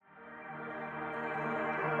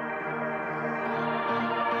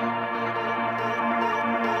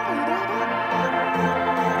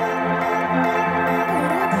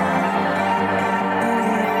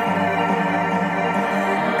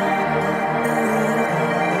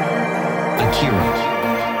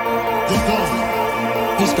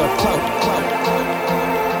He's got clout.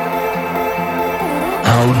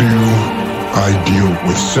 How do I deal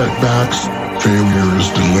with setbacks, failures,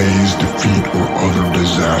 delays, defeat, or other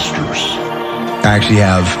disasters? I actually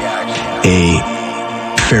have a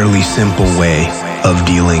fairly simple way of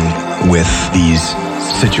dealing with these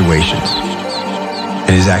situations.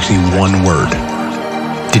 It is actually one word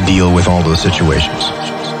to deal with all those situations.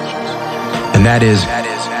 And that is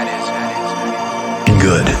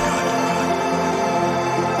good.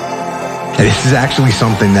 And this is actually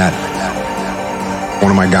something that one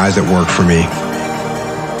of my guys that worked for me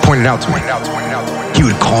pointed out to me. He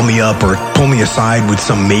would call me up or pull me aside with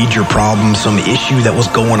some major problem, some issue that was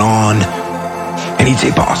going on. And he'd say,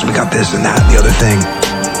 boss, we got this and that and the other thing.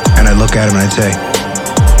 And I'd look at him and I'd say,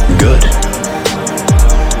 good.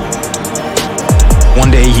 One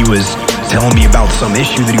day he was telling me about some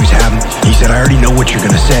issue that he was having. He said, I already know what you're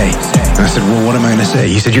going to say. And I said, well, what am I going to say?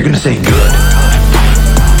 He said, you're going to say good.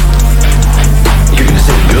 You're going to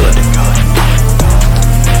say good.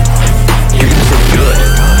 You're going to say good.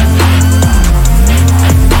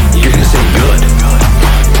 You're going to say good.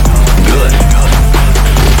 Good.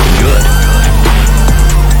 Good.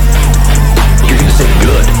 You're going to say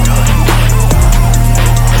good.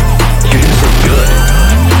 You're going to say good.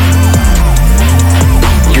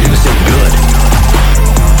 You're going to say good.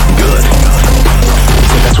 Good.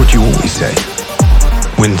 So that's what you always say.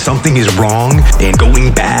 When something is wrong and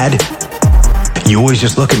going bad, you always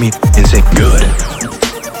just look at me and say, good.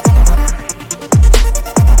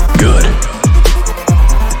 Good.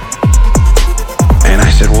 And I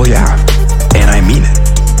said, well, yeah. And I mean it.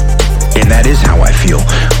 And that is how I feel.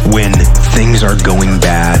 When things are going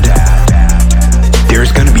bad,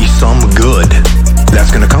 there's going to be some good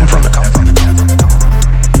that's going to come from it.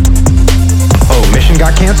 Oh, mission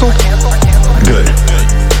got canceled? Good.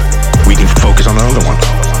 We can focus on another one.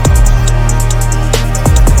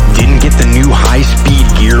 Didn't get the new high-speed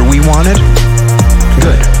gear we wanted?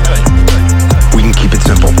 Good. We can keep it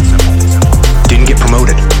simple. Didn't get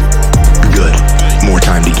promoted? Good. More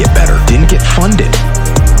time to get better. Didn't get funded?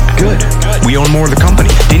 Good. We own more of the company.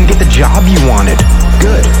 Didn't get the job you wanted?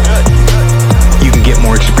 Good. You can get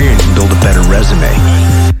more experience and build a better resume.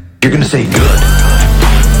 You're gonna say good.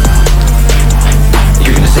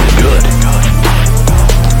 You're gonna say good.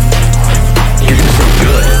 You're gonna say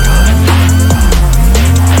good.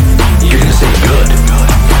 You're gonna say good.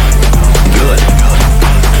 Good.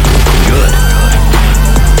 Good.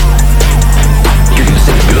 You're gonna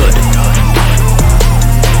say good.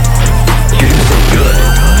 You're gonna say good.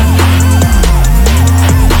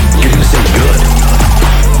 You're gonna say good.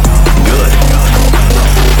 Good.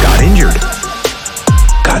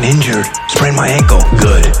 Got injured. Sprained my ankle.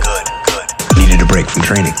 Good. Needed a break from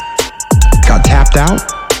training. Got tapped out.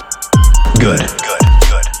 Good.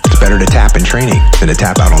 It's better to tap in training than to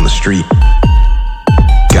tap out on the street.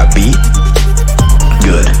 Got beat?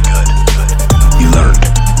 Good. You learned.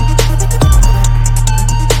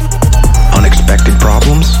 Unexpected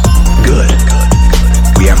problems? Good.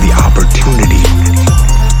 We have the opportunity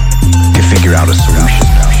to figure out a solution.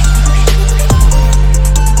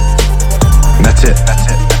 And that's it.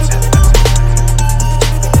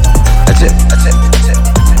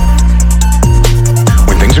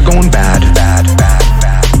 When things are going bad,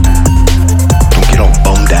 don't get all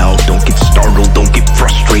bummed out, don't get startled, don't get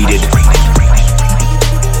frustrated.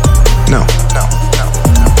 No.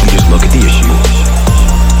 You just look at the issue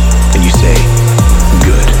and you say,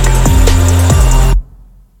 good.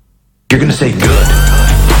 You're gonna say good.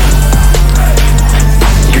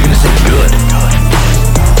 You're gonna say good.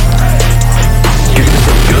 You're gonna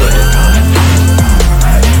say good.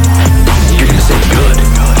 You're gonna say good.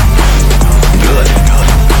 Good.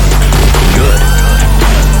 Good.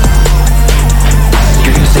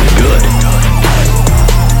 You're gonna say good.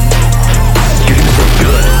 You're gonna say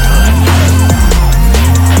good.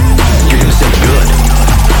 You're gonna say good.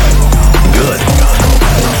 Good.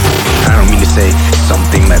 I don't mean to say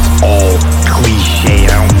something that's all cliche. I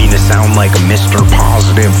don't mean to sound like Mr.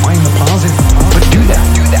 Positive. Find the positive. But do that.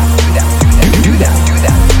 Do that.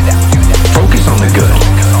 Focus on the good.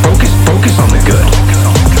 Focus on the good.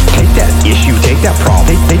 Take that issue, take that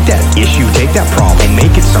problem. Take that issue, take that problem, and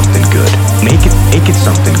make it something good. Make it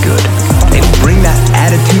something good. And bring that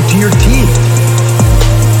attitude to your team.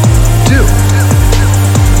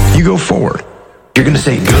 You go forward. You're gonna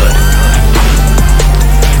say good.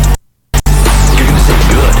 You're gonna say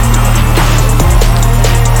good.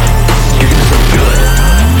 You're gonna say good.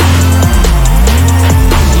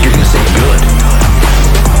 You're gonna say good.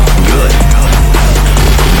 Good.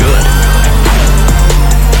 Good.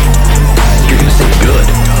 You're gonna say good.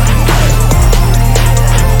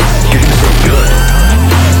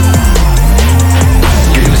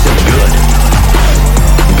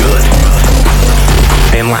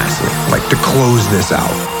 this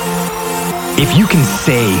out. If you can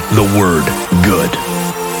say the word good,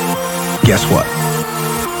 guess what?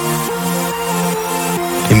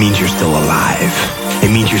 It means you're still alive.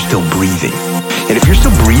 It means you're still breathing. And if you're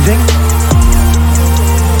still breathing,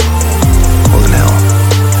 well then hell,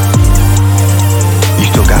 you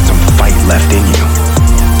still got some fight left in you.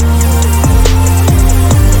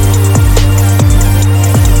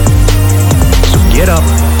 So get up,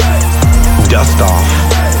 dust off,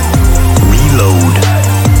 reload,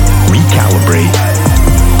 recalibrate,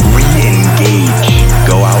 re-engage,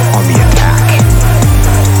 go out on the attack.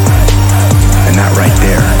 And that right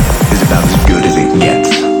there is about as good as it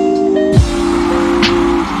gets.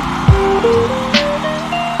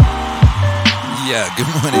 Yeah, good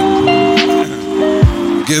morning.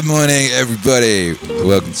 Good morning, everybody.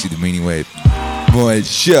 Welcome to the Meaningwave Morning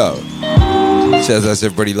Show. Shouts out to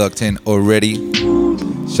everybody locked in already.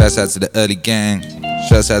 Shouts out to the early gang.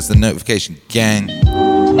 Shouts out to the notification gang.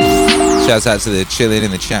 Shouts out to the chilling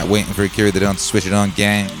in the chat waiting for Akira the Don to switch it on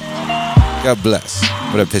gang. God bless.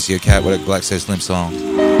 What up, Pissy Cat? What up, Black So Slim Song?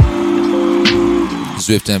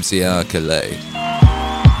 Swift MCR Calais.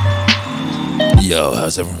 Yo,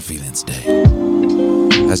 how's everyone feeling today?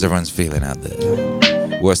 How's everyone's feeling out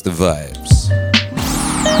there? What's the vibes?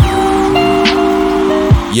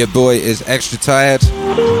 Your boy is extra tired,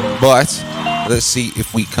 but let's see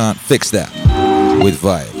if we can't fix that with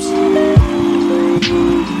vibes.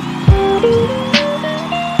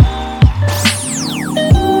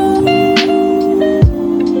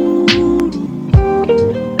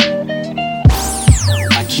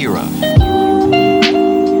 Akira.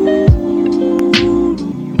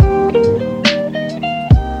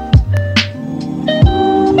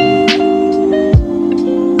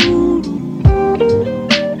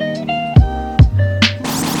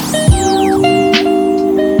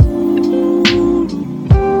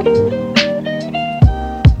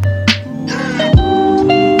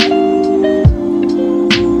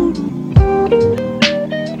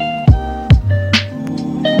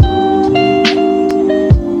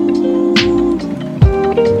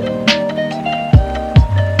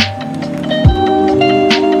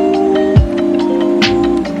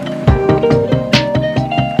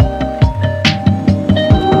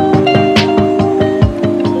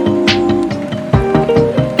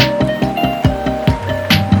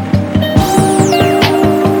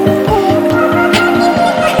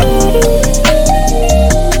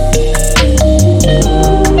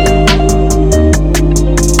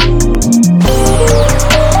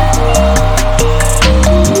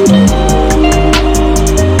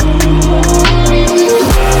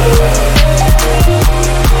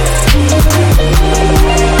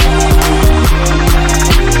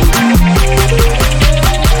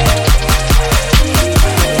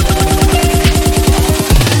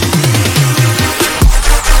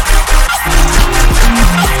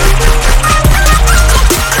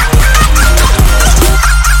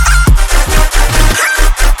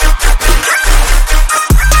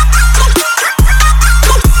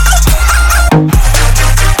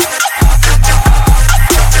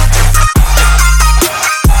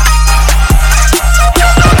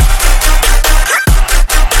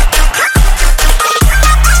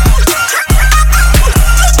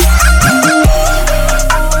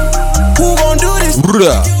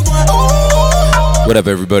 What up,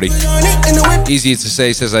 everybody? Easier to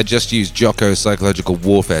say says I just used Jocko's psychological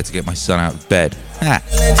warfare to get my son out of bed. Ha!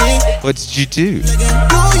 What did you do?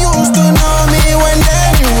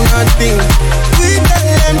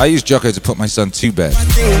 I used Jocko to put my son to bed.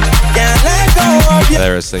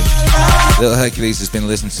 Hilarious thing. Little Hercules has been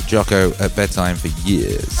listening to Jocko at bedtime for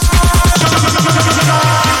years.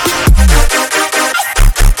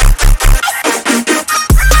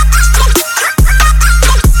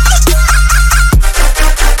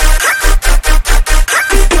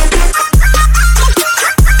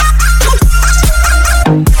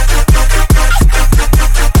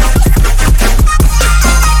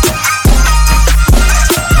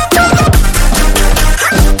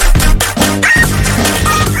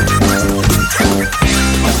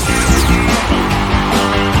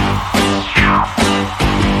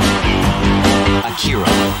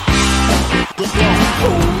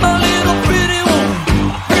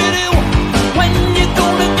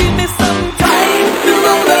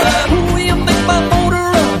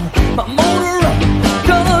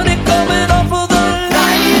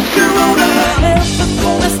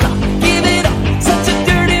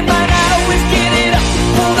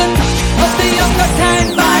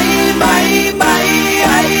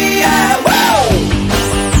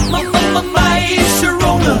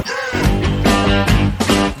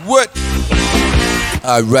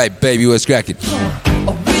 Alright, baby, what's cracking?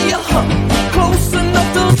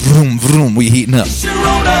 Vroom, vroom, we heating up. He's heating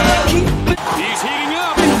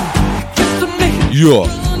up. Yo.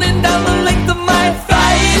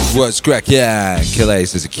 What's cracking? Yeah, Killer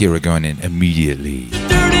says Akira going in immediately.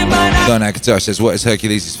 Don Akatosh says, what is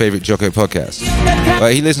Hercules' favorite Jocko podcast?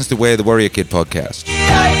 Well, he listens to Where the Warrior Kid podcast.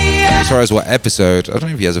 As far as what episode, I don't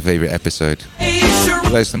know if he has a favorite episode. He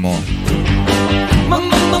likes them all.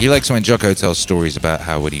 He likes when Jocko tells stories about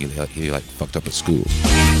how when he fucked up at school.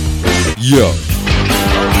 Yo.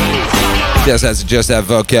 Just that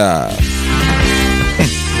vodka.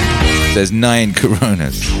 There's 9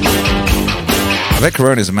 Coronas. I bet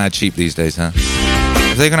Coronas are mad cheap these days, huh?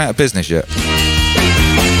 Have they gone out of business yet?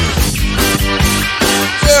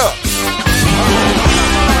 Yeah.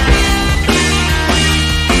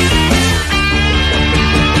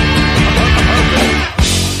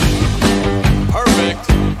 Perfect.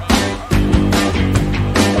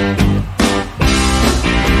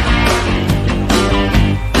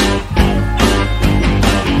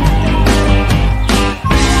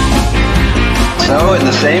 So, in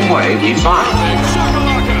the same way, we find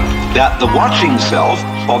that the watching self,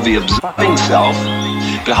 or the observing self,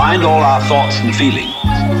 behind all our thoughts and feelings,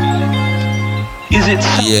 is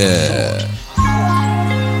itself. Yeah.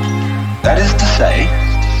 That is to say,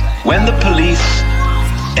 when the police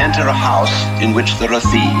enter a house in which there are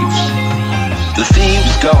thieves, the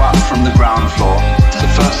thieves go up from the ground floor to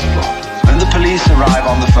the first floor. When the police arrive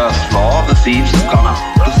on the first floor, the thieves have gone up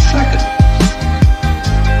to the second.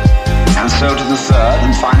 And so to the third,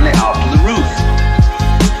 and finally out to the roof.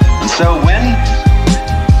 And so when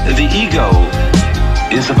the ego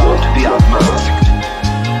is about to be unmasked,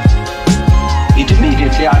 it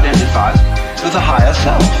immediately identifies with the higher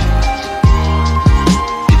self.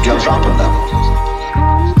 It goes up a level.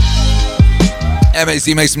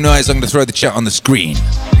 MAC, make some noise. I'm going to throw the chat on the screen.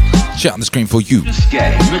 Chat on the screen for you. This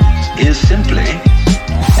game is simply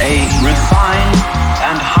a refined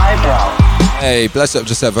and highbrow. Hey, bless up,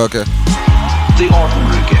 just that vodka. The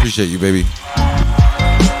ordinary game. Appreciate you, baby.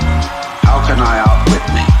 How can I outwit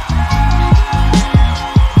me?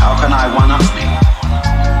 How can I one-up me?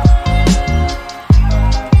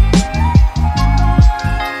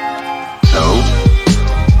 So,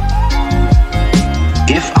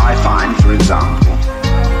 if I find, for example,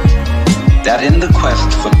 that in the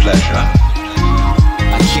quest for pleasure,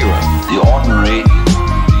 Akira, the ordinary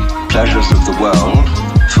pleasures of the world,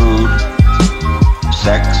 food,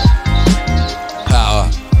 sex, Power.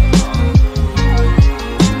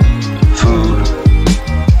 food,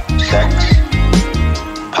 sex,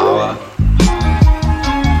 power,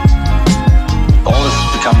 all this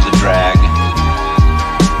becomes a drag.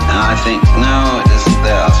 And I think, no, it isn't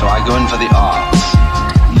there. So I go in for the arts,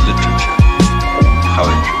 literature,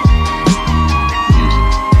 poetry, music.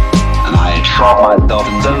 And I absorb myself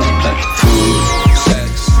in those pleasures. Food,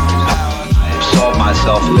 sex, power. I absorb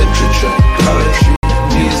myself in literature, poetry,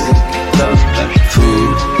 music, those pleasures.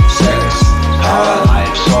 Food, sex, power. I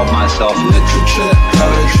absorb myself in literature,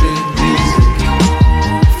 poetry, music.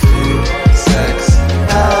 Food, sex,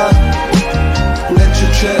 power.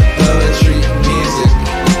 Literature, poetry, music.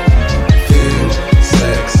 Food,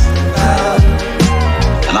 sex, power.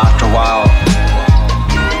 And after a while,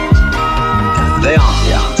 they aren't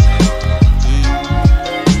the answer.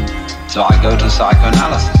 So I go to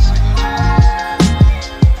psychoanalysis.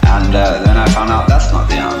 And then I found out that's not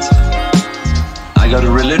the answer. I go to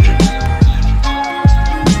religion.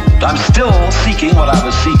 But I'm still seeking what I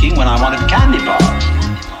was seeking when I wanted candy bars.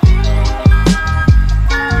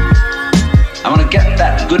 I want to get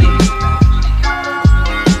that goodie.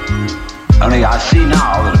 Only I see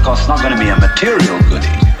now that, of course, it's not going to be a material goodie.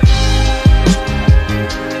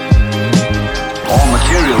 All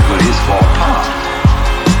material goodies fall apart.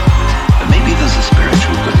 But maybe there's a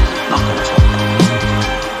spiritual goodie that's not going to fall apart.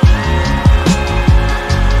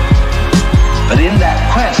 But in that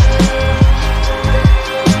quest,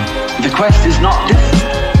 the quest is not different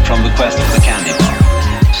from the quest for the candy bar.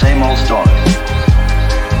 Same old story.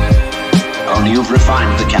 Only you've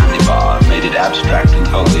refined the candy bar, made it abstract and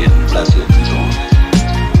holy and blessed and so on.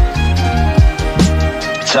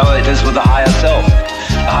 So it is with the higher self.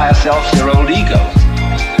 The higher self's your old ego.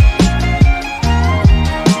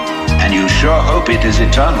 And you sure hope it is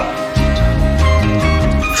eternal.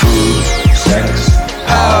 Food, sex,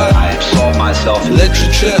 power. I absorb myself in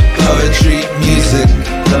literature, poetry, music,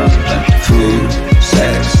 those pleasures. Food,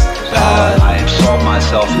 sex, power. I absorb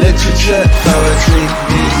myself in literature, poetry,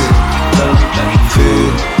 music, those pleasures.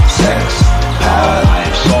 Food, sex, power. I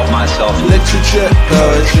absorb myself in literature,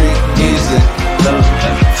 poetry, music, those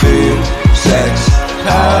pleasures. Food, sex,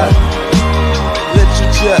 power. Literature.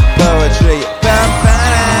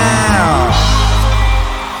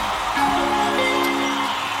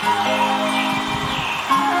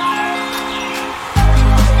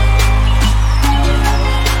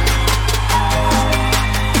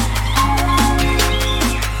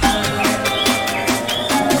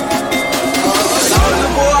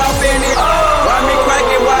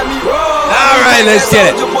 right, let's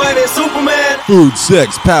get it. Food,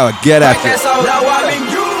 sex, power, get after it.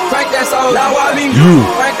 Crank that soul, now I mean You.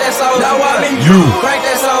 Crank that soul, now I mean You. Crank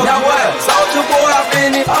that soul, now what? Soldier boy, I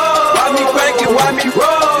been it. Why me crank it? Why me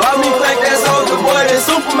roll? Why me crank that soldier boy? That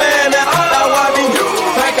Superman. Now I mean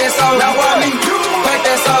crank that soul, now I mean crank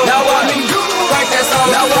that soul, now I mean crank that soul,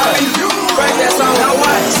 now I mean crank that soul, now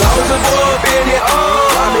what? Soldier boy, been it.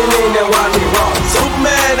 Why me lean that? Why me roll?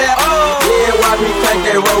 Superman. That yeah, why me crank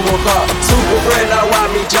that Robocop? Super friend, now why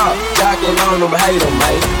me jump? Jocking on them, hate them,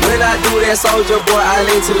 mate. When I do that soldier boy, I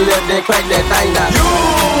lean to the left, then crank that thing down.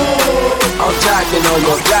 I'm jocking on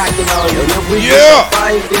you, jocking on you. If we Yeah.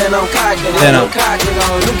 fight, then I'm cocking, Then I'm I'm- cocking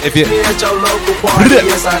on you. If you- Be at your local party,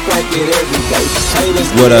 yes, I crank it every day. Haters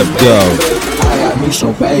What up, baby, dog? I got me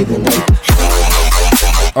some baby.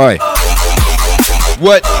 Oi.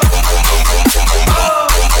 What?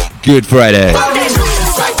 Good Friday.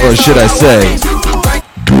 Or should I say,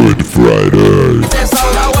 Good Friday. That's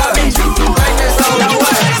all I want me. Crank that song, now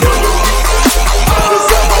what?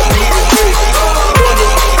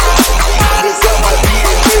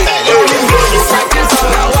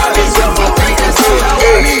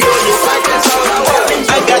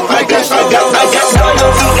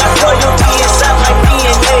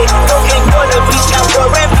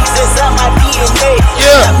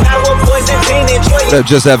 yeah.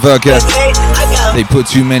 Just that vodka. They put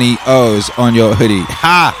too many O's on your hoodie.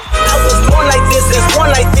 Ha!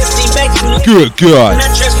 Good God.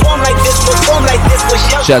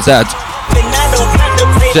 Shouts out.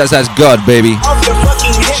 Shouts out to God, baby.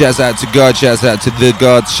 Shouts out to God. Shouts out to the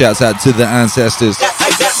gods. Shouts out to the ancestors.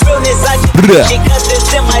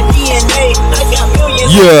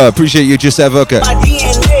 Yeah, appreciate you, just that vodka.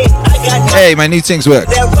 Hey, my new things work.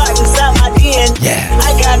 Yeah.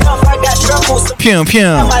 Pew, pew.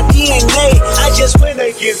 My DNA, I just win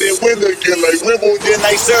again, then win again, like Wimbledon,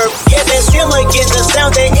 I serve. Yeah, that's him again, the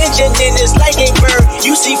sound, the engine, and it's like a bird.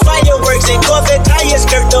 You see fireworks and Corvette tires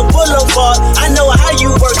skirt the boulevard. I know how you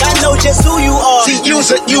work, I know just who you are. See,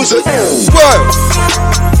 use it.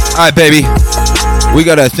 Whoa! Alright, baby. We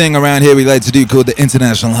got a thing around here we like to do called the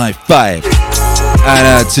International High Five.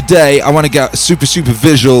 And today, I want to get super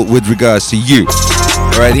visual with regards to you.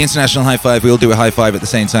 Alright, the International High Five, we all do a high five at the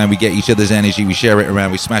same time. We get each other's energy, we share it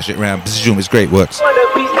around, we smash it around. Boom, it's great, works.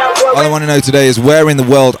 All I want to know today is where in the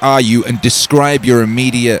world are you, and describe your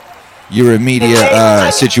immediate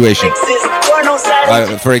situation.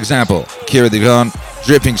 For example, Kira the Gun,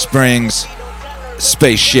 Dripping Springs,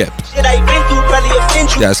 spaceship.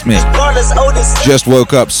 That's me. Just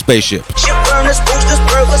woke up, spaceship.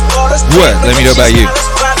 What? Let me know about you.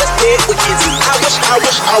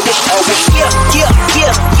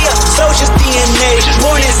 Soldier's DNA,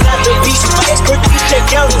 born inside the beast. My expertise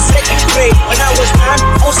checked out in second grade. When I was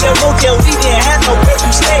 9, on sale motel, we didn't have no where to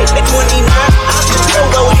stay. At 29, I've been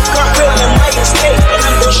solo, you can't real in my estate. And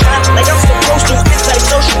I'm gon' shine like I'm supposed to. It's like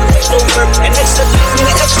social extrovert, and excellence mean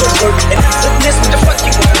an extrovert. And excellence, what the fuck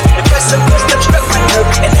you want? If that's a first step, struck my nerve.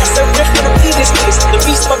 And that's a riff from the previous case. The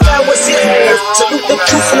beast my power was his nerve. Salute the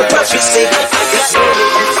truth from the prophecy.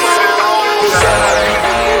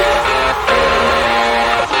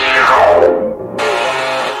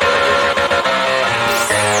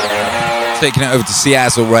 Taking it over to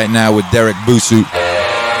Seattle right now with Derek Busu.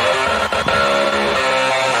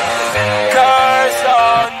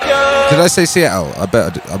 Did I say Seattle? I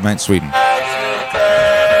bet I meant Sweden.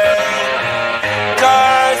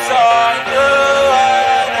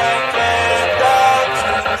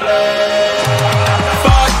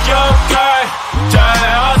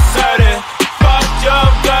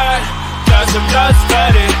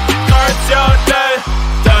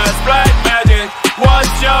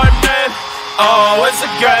 Oh, once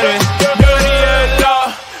again, dirty and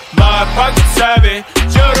low, my pocket's heavy.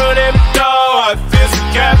 You don't even know I feel to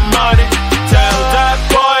get money. Tell that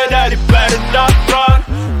boy that he better not run.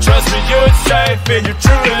 Trust me, you're safe and you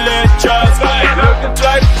truly live just like looking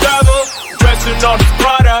like the devil. Dressing on his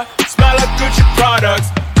Prada, smell like Gucci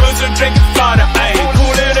products. Losing drinking fodder, ayy,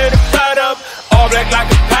 cooling in the phantom. All black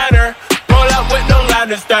like a banner, roll out with no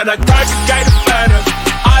landers. Then I congregate the phantom.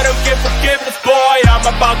 I don't give forgiveness, boy, I'm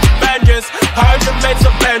about to vengeance. Heard you made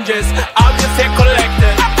some vengeance, I'm just here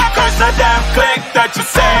collecting. Curse the damn click that you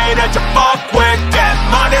say that you fuck with. Get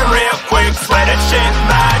money real quick, swear that shit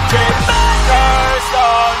magic. Curse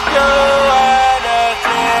on you and the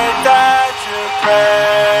thing that you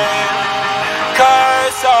pray.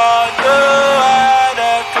 Curse on you and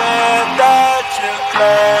the thing that you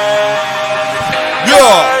claim.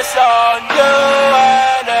 Curse on you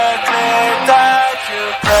and the thing that you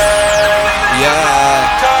pray.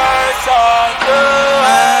 Yeah. Curse on you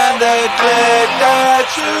and the thing that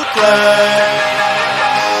got you glad.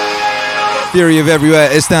 Theory of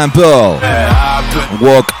Everywhere, Istanbul.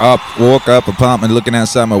 Woke up, apartment, looking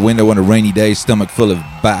outside my window on a rainy day, stomach full of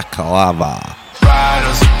baklava.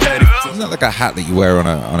 Isn't that like a hat that you wear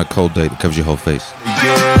on a cold day that covers your whole face?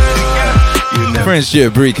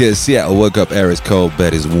 Friendship, Breaker, Seattle, woke up, air is cold,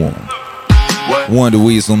 bed is warm. Wonder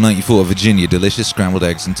Weasel, 94, Virginia, delicious scrambled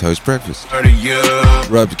eggs and toast breakfast.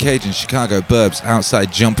 Rubbed Cajun, Chicago, Burbs,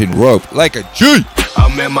 outside jumping rope like a G.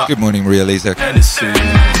 Good morning, Maria Lisa.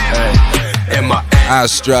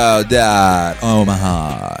 Astral Dad,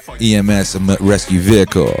 Omaha, EMS rescue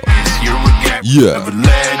vehicle. Yeah.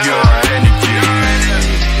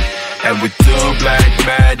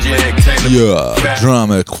 Yeah,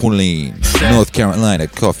 drama queen, North Carolina,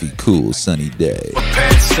 coffee, cool, sunny day.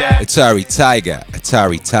 Atari Tiger,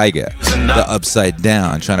 the upside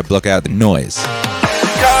down, trying to block out the noise.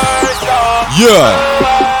 Yeah,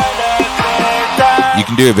 you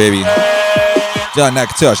can do it, baby. John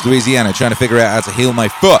Nakatosh, Louisiana, trying to figure out how to heal my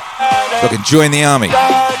foot so I can join the army.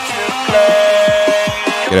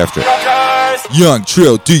 Get after it. Young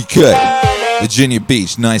Trill DK, Virginia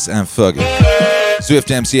Beach, nice and fucking. Swift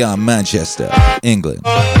MCR, Manchester, England.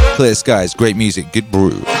 Clear skies, great music, good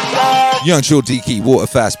brew. Young Trill DK, water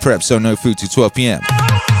fast prep, so no food till 12 p.m.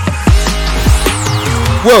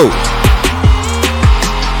 Whoa!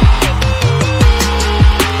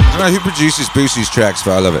 I don't know who produces Boosie's tracks,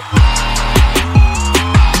 but I love it.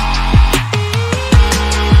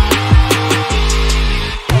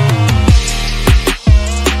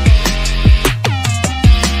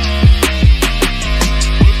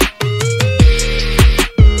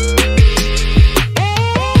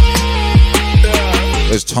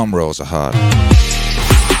 Those tom rolls are hard.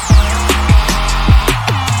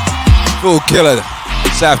 Full Killer,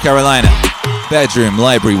 South Carolina. Bedroom,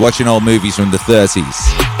 library, watching old movies from the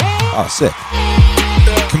 30s. Oh, sick.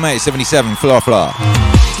 Kamei 77, Fla.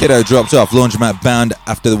 Kiddo dropped off, laundromat bound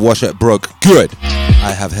after the washer broke. Good.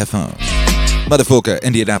 I have headphones. Motherfucker,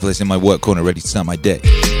 Indianapolis in my work corner, ready to start my day.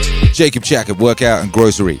 Jacob Jacob, workout and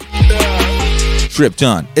grocery. Trip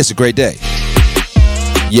done. It's a great day.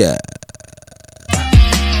 Yeah.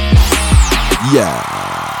 Yeah.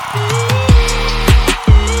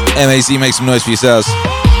 MAC, make some noise for yourselves.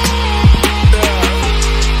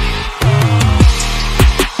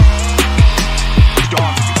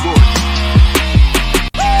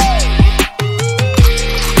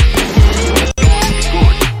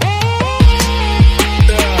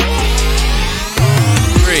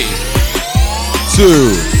 Three,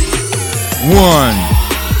 2, 1.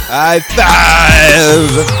 High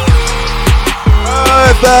five.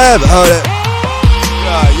 High five. Hold it.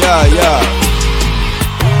 Yeah.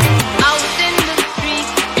 Out in the street,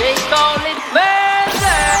 they call it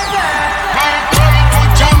murder.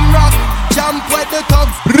 Jam rock, jump with the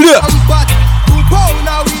thugs. But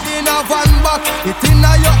now within a van back. It in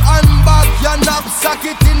your handbag, your knapsack,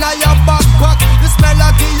 it in your backpack. The smell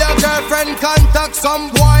of your girlfriend contact.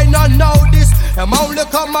 Some boy not know this. Them only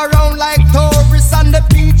come around like tourists on the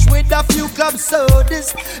beach with a few club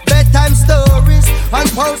sodas, bedtime stories, and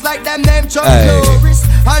pose like them name Chuck Norris.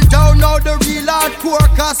 And don't know the real hardcore,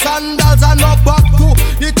 cause sandals are not back to.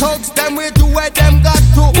 The thugs them we do where them got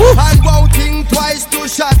to. And won't think twice to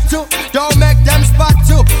shot to. Don't make them spot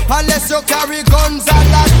to, unless you carry guns a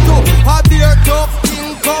lot to. A beer tough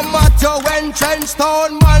thing come at you when trench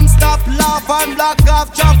town man stop laugh and block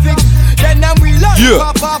off traffic. Then them we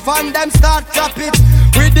pop off and them start drop it.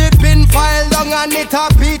 With the pin file long and it a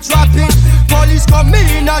beat rapid. Police come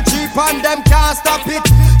in a jeep and them can't stop it.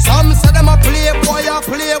 Some say them a playboy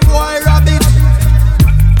rabbit.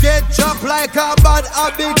 Get chopped like a bad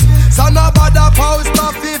habit. So no bother post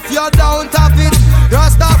off if you don't have it.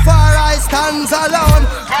 Rastafari stands alone.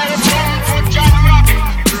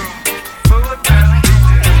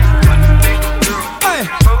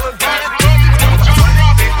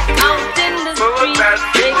 Out in the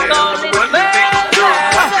street, they call it murder.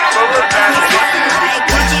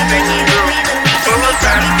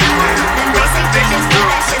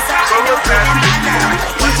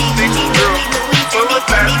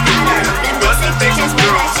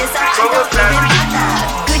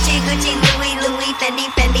 Gucci, Louis,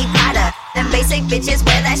 Fendi, Prada. Them basic bitches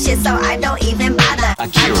wear that shit, so I don't even bother. I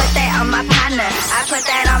put that on my partner, I put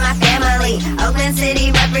that on my family. Oakland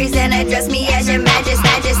City represent, address me as your majesty.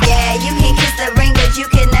 Yeah, you can kiss the ring, but you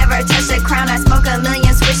can never touch the crown. I smoke a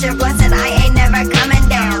million swisher blunts and I ain't never coming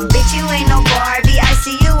down. Bitch, you ain't no Barbie, I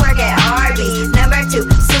see you work at Arby's. Number 2,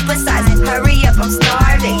 supersize, hurry up, I'm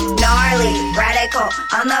starving. Gnarly, radical,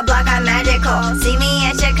 on the block I'm magical. See me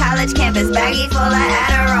at your college campus, baggy full of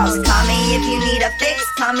Adderalls. Call me if you need a fix,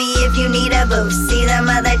 call Call me if you need a boost. See them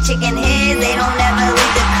other chicken heads, they don't ever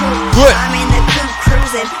leave the coop. Good. I'm in the coop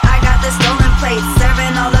cruising. I got the stolen plates,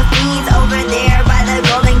 serving all the fiends over there by the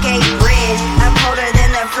Golden Gate Bridge. I'm colder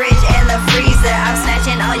than the fridge and the freezer. I'm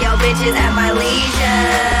snatching all your bitches at my leisure.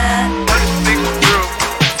 What you think is true?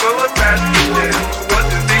 Full of bad bitches. What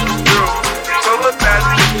you think is true? Full of bad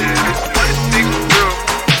bitches. What you think is true?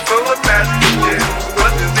 Full of bad bitches.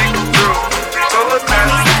 What you think is true? Full of bad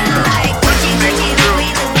bitches. Like Gucci, Gucci,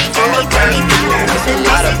 Louis, Louis, Fendi, Fendi,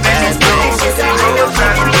 Prada. The basic bitches flashes, so I don't even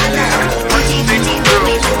bother. Gucci, Gucci,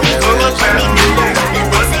 Louis, Louis, Fendi, Fendi, Prada. The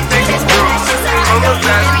basic bitches flashes, so I don't even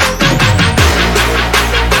bother.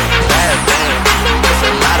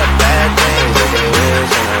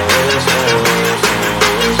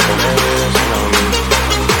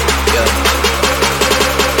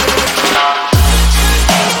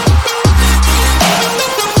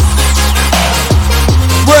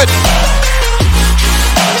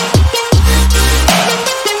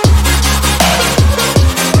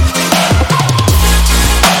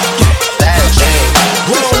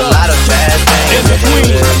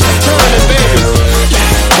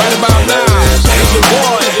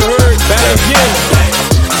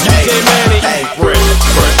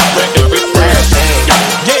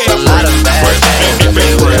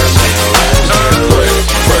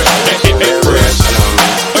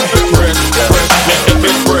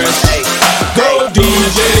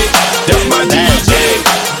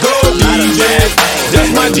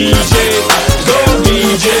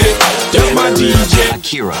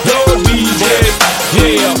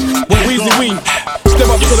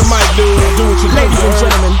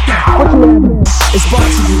 It's brought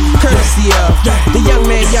to you courtesy of the young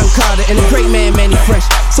man, Young Carter, and the great man, Manny Fresh.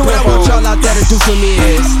 So what I want y'all out there to do for me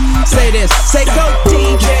is say this, say go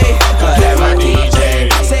DJ, cause that's my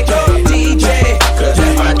DJ. Say go DJ, cause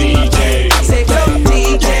that's my DJ. Say go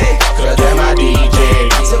DJ, cause that's my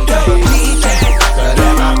DJ. So go DJ, cause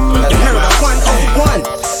that's my DJ. 101,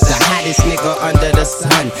 the hottest nigga under the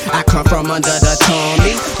sun. I come from under the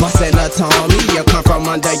Tommy, bustin' the Tommy. You come from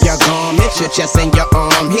under your garment, your chest and your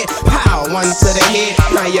arm hit. Pow, one to the head.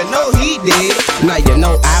 Now you know he did. Now you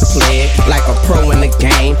know I played like a pro in the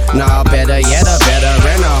game. Nah, better yet, a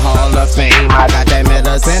veteran, a Hall of Fame. I got that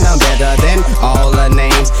medicine, I'm better than all the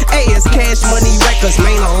names. Hey, it's Cash Money Records,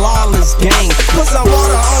 man, a lawless game. Put some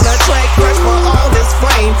water on the track, fresh for all this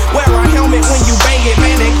flame. Wear a helmet when you bang it,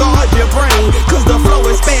 man, and guard your brain. Cause the flow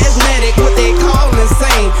is spasmodic, what they call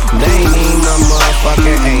insane. They ain't even a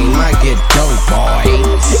motherfucking aim. I get dope, boy.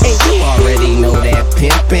 And you already know that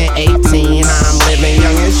pimpin' 18, I'm living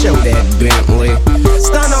young and show that Bentley.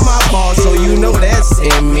 Stun on my paw, so you know that's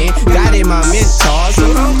in me. Got in my mentor,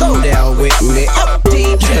 so don't go down with me. Up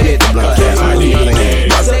DJ, hit the blunt, that's my DJ.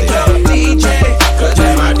 Say go DJ, cause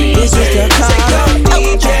that's my DJ. This is the car. Say go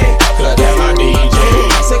DJ, cause that's my DJ.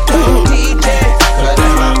 Say go DJ, cause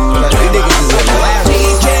that's my DJ. These niggas is in the lab.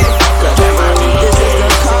 DJ, cause that's my DJ. This is the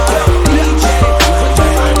car. DJ, cause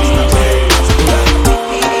that's my DJ.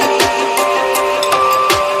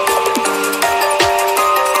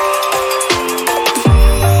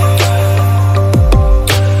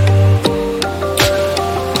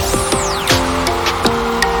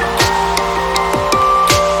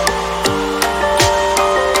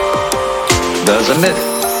 There's a myth.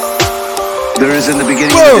 There is in the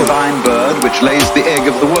beginning a divine bird which lays the egg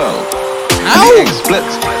of the world. And the egg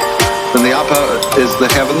splits. Then the upper is the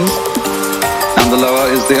heavens and the lower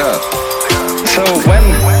is the earth. So when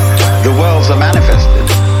the worlds are manifested,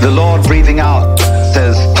 the Lord breathing out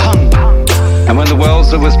says, hung. And when the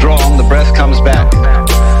worlds are withdrawn, the breath comes back.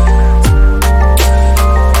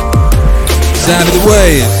 Sound of the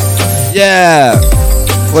wave. Yeah.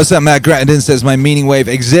 What's up, Matt Gratton says my Meaningwave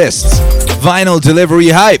exists. Vinyl delivery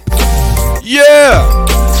hype. Yeah.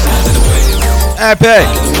 Epic.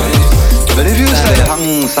 But if you say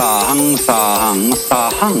hung, sa, hung, sa, hung, sa,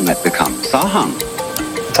 hung, it becomes sa, hung.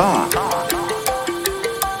 Sa.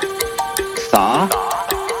 Sa.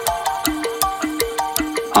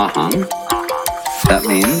 Ahung. That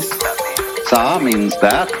means, sa means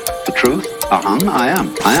that, the truth. Ahung, I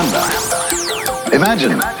am that.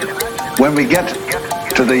 Imagine when we get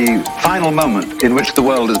to the final moment in which the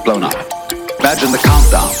world is blown up. Imagine the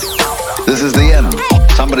countdown. This is the end.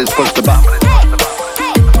 Somebody's pushed the button.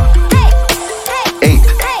 8,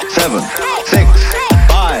 7, 6,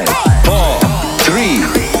 5, 4, 3,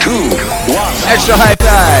 2, 1. Extra high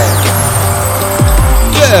five.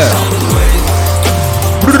 Yeah.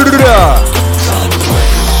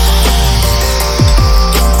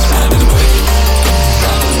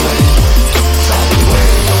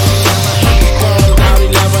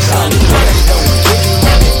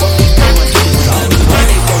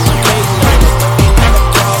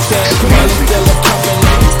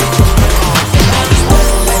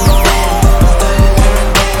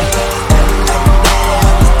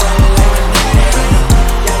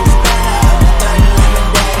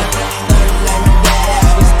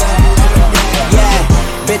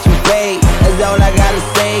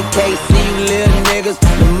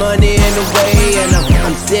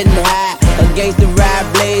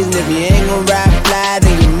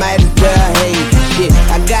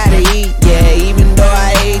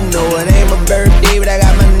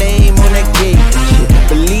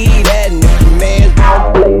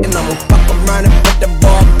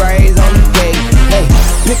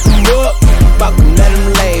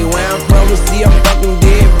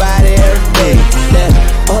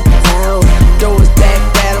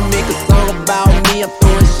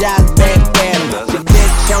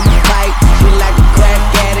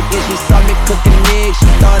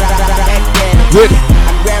 Good.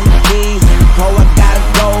 I grab my keys, oh I gotta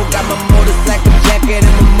go. Got my motorcycle jacket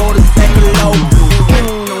and my motorcycle low.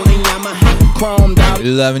 On the Yamaha, chromed out.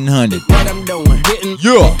 1100. What I'm doing, hitting.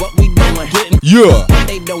 Yeah. What we doing, hitting. Yeah. What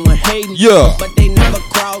they doing, hating. Yeah. But they never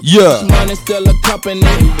cross. Yeah. Money still a company.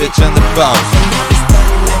 Bitch on the boss.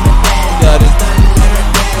 Got it.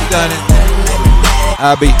 Done it.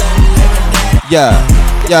 Abby. Yeah.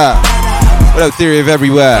 What up, Theory of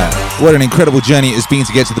Everywhere? What an incredible journey it's been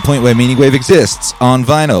to get to the point where Meaningwave exists on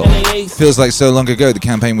vinyl. Feels like so long ago the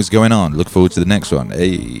campaign was going on. Look forward to the next one.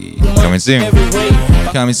 Hey, coming soon.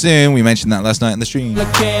 Coming soon. We mentioned that last night in the stream.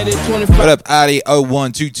 What up,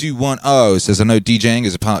 Addy012210 says, I know DJing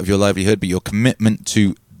is a part of your livelihood, but your commitment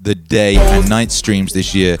to the day and night streams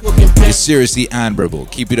this year is seriously admirable.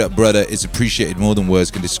 Keep it up, brother. It's appreciated more than words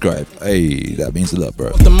can describe. Hey, that means a lot, bro.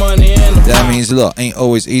 That means a lot. Ain't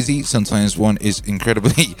always easy. Sometimes one is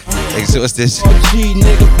incredibly exhausted.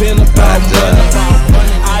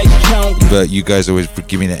 But you guys always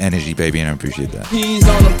give me the energy, baby, and I appreciate that.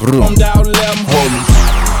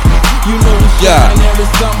 Yeah. Every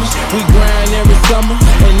summer, we grind every summer,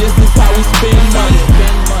 and this is how we spend money.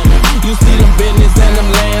 You see them business and them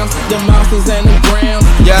lambs, them mouses and them grams.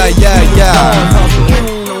 Yeah.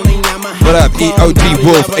 What up, EOT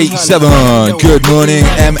Wolf 87? Good morning,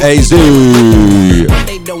 MAZ.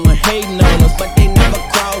 They doing hating on us, but they never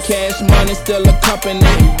cross. Cash money still a company,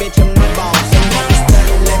 bitch, I'm the boss.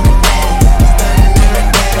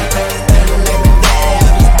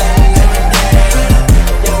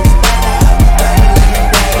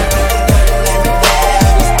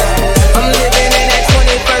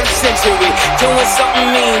 Doing something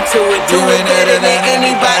mean to it. Doing better than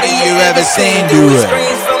anybody you ever seen do it.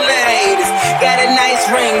 Screams from the haters. Got a nice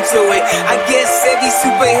ring to it. I guess every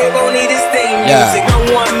superhero need his theme music. No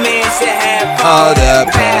one man should have all the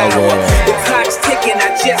power. The clock's ticking,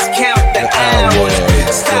 I just count the hours.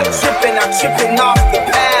 Stop tripping, I'm tripping off the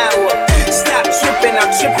power. Stop tripping, I'm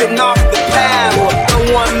tripping off the power.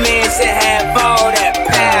 No one man should have all that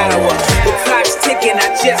power. The clock's ticking,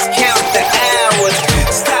 I just count the hours.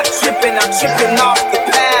 Stop tripping, I'm tripping off the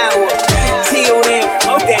power. Till then,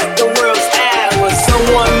 okay, the world's ours. So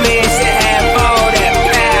one man should have all that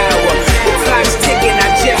power. The clock's ticking,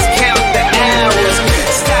 I just count the hours.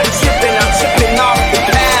 Stop tripping, I'm tripping off the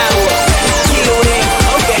power. Till then,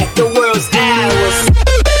 okay, the world's ours.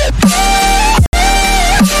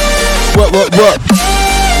 What?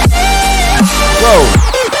 Whoa.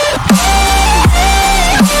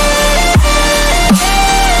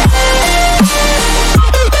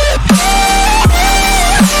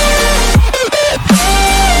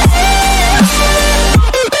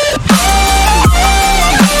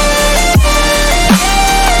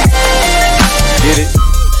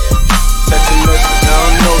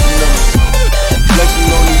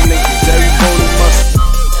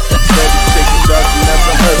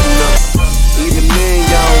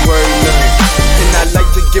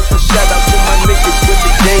 Shout out to my niggas with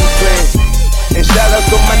the game plan. And shout out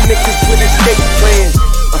to my niggas with escape plans.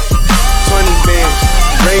 20 bands,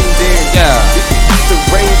 rain dance. Yeah. If you need the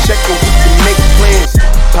rain checker, we can make plans.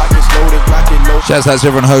 Pockets loaded, rocket loaded. Shouts out to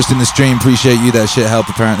everyone hosting the stream. Appreciate you. That shit helped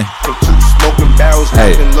apparently. From two smoking barrels,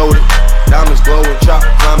 hey. Loaded. Diamonds glowing, chop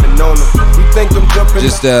climbing on them. We think I'm jumping.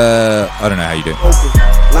 Just I don't know how you do it.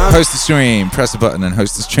 Host the stream, press the button and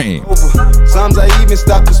host the stream. Sometimes I even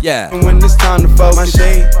stop to when it's time to focus. My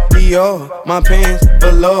shade, Dior, my pants,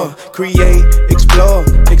 below. Create, explore,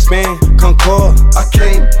 expand, concord. I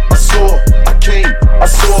came, I saw, I came, I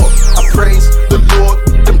saw. I praise the Lord,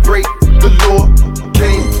 then break the law.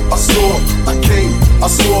 Came, I saw, I came, I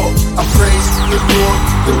saw. I praise the Lord,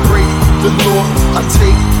 then break the law. I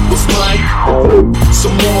take what's mine,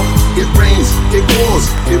 some more. It rains, it pours,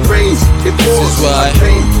 it rains, it pours. This is why I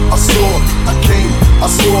came, I saw, I came, I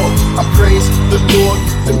saw. I praise the Lord,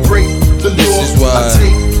 then break the law. This is why I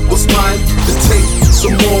take what's mine, to take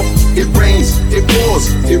some more. It rains, it pours,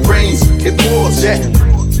 it rains, it pours. Yeah,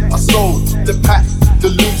 I sold the pack, the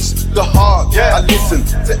loose, the hard. Yeah, I listen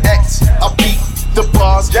to X, I beat the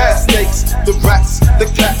bars. Yeah, snakes, the rats, the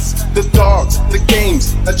cats, the dogs, the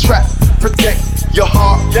games, a trap. Protect your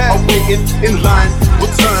heart. Yeah, I'm waiting in line.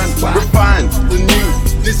 Return, refine the new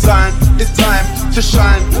design. It's time to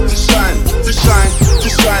shine, to shine, to shine, to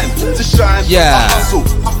shine, to shine. Yeah. I hustle,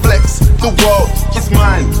 I flex. The world is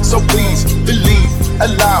mine, so please believe.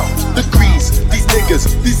 Allow the grease. These niggas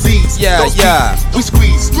disease. Yeah, Those yeah. beats we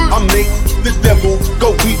squeeze. I make the devil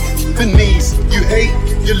go weak. The knees. You hate,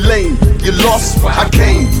 you're lame, you lost. I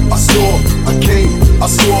came, I saw, I came, I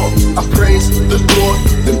saw. I praise the Lord,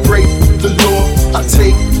 then break the law. I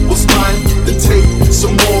take what's mine, then take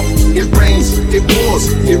some more. It rains, it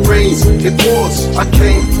pours, it rains, it pours. I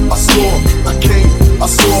came, I saw, I came, I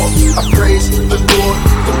saw. I praise the Lord,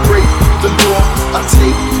 then break the law. I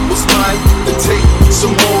take what's mine, then take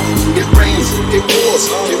some more. It rains, it pours,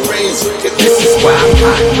 it rains, it pours. This is why I'm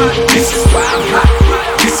hot. This is why I'm hot.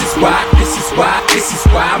 This is why, this is why, this is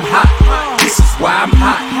why I'm hot. This is why I'm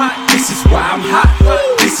hot. This is why I'm hot.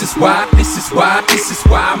 This is why, this is why, this is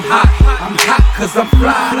why I'm hot. I'm hot cause I'm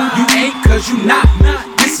fly. You ain't cause you not.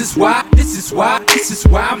 This is why, this is why, this is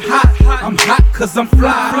why I'm hot. I'm hot cause I'm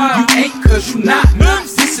fly. You ain't cause you not.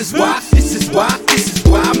 This is why, this is why, this is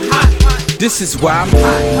why I'm hot. This is why I'm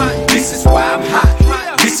hot. This is why I'm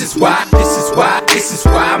hot. This is why, this is why, this is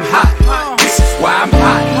why I'm hot. This is why I'm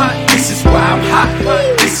hot. This is why I'm hot.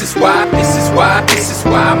 This is why, this is why, this is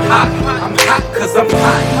why I'm hot. I'm hot cause I'm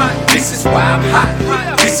hot. This is why I'm hot.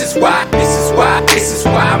 This is why, this is why, this is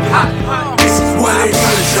why I'm hot. This is why I'm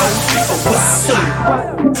hot. What's up?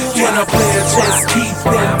 Can I play a chess, keep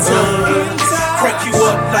them tongues? Crack you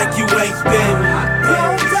up like you ain't been.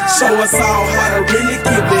 Show us all how to really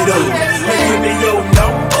give it up. And give me your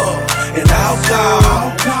number, and I'll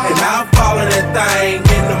call, and I'll follow that thing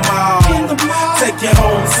in the mall. Take you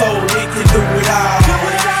home so we can do it all.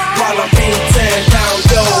 While I'm being teared down,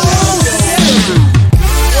 yo.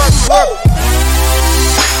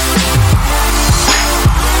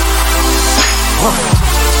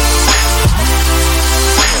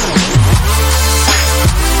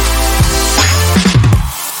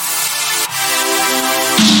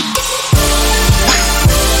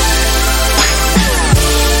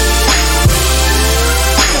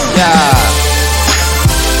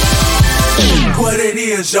 What it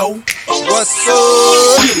is, yo? What's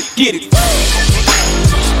up? Get it.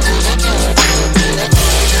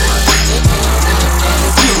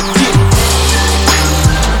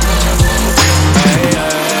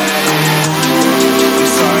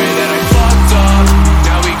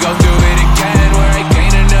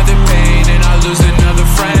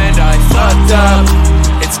 Up.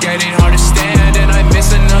 It's getting hard to stand and I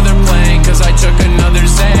miss another plane cause I took another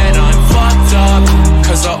Xan. I'm fucked up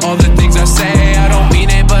cause of all the things I say. I don't mean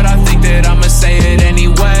it but I think that I'ma say it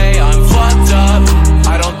anyway. I'm fucked up,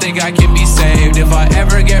 I don't think I can be saved. If I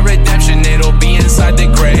ever get redemption it'll be inside the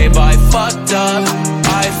grave. I fucked up,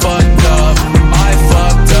 I fucked up, I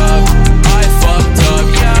fucked up, I fucked up,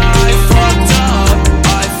 yeah, I fucked up,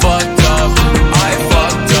 I fucked up, I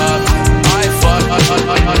fucked up, I fucked up.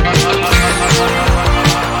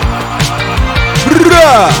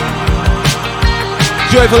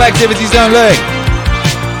 Joyful activities don't look.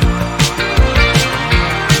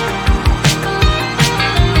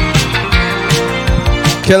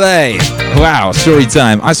 Calais. Wow, story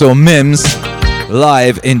time. I saw Mims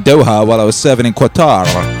live in Doha while I was serving in Qatar.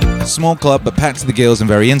 Small club but packed to the gills and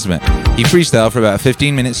very intimate. He freestyled for about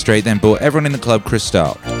 15 minutes straight, then brought everyone in the club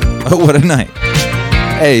crystal. Oh, what a night.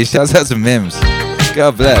 Hey, shouts out to Mims.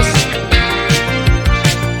 God bless.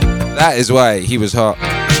 That is why he was hot.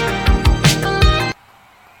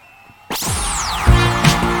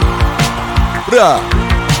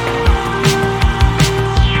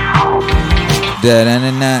 Da na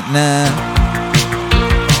na na na.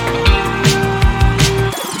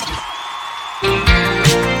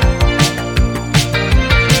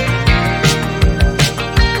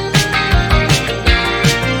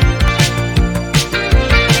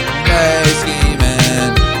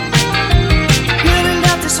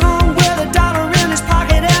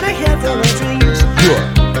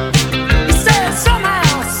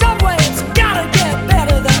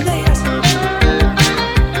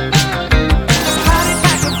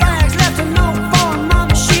 Left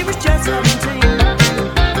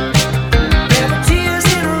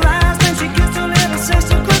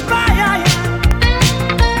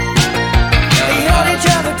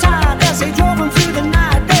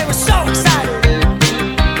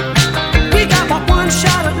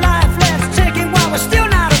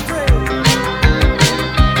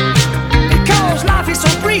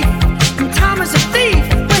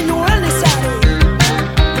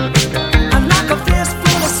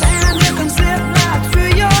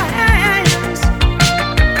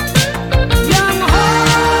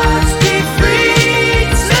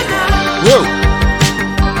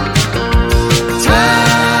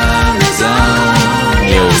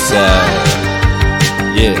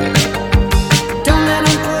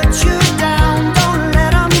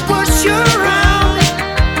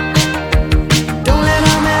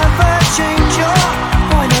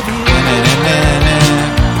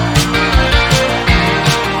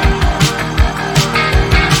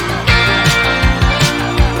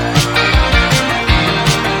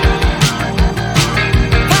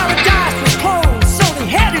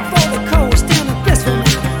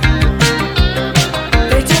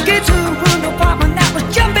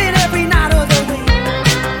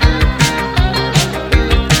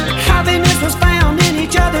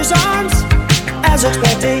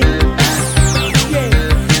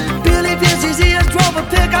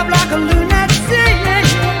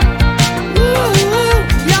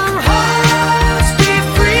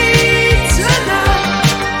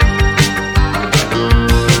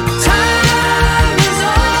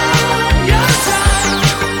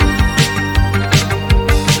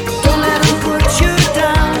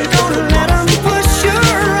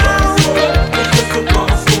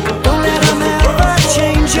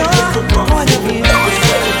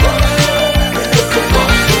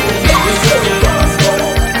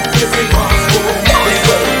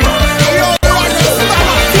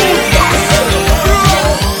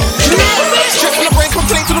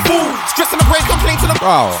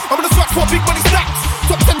Wow. I'm gonna search for big money stacks.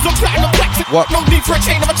 Top 10s on platinum plaques. What? No need for a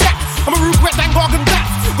chain of a jack. I'm a rude red and gargan that.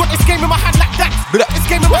 Got this game in my hand like that. This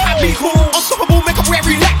game in my hand be cool. Unstoppable, make a rare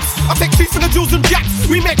relax. I take trees from the jewels and jacks.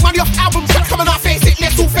 We make money off album tracks. Coming our face it,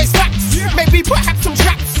 let's all face facts. Maybe perhaps some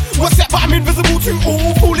tracks. What's that? But I'm invisible to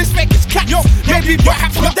all. Foolish fake is cat. Maybe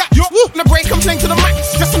perhaps like that. The brain complain to the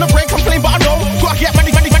max. Just on the brain complain, but I know. Gotta get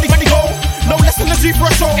money, go. No less than a G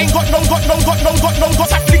for a show. Ain't got no.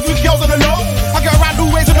 I fleek with girls on the low. I get around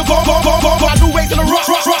new ways on the go. I new ways on the rush.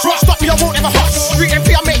 Stop me, I won't ever hush. Street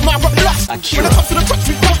MP, I make my rap lush. When it comes to the trucks,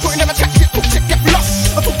 we crush. Got never catch it, cook shit, get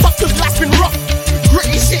flush. I talk tough cause life's been rough.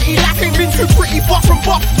 Gritty, shitty, life ain't been too pretty, far from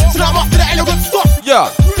buff. So now I'm after the elegant stuff.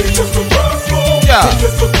 Yeah.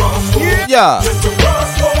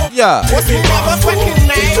 What's the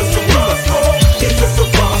motherfucking name?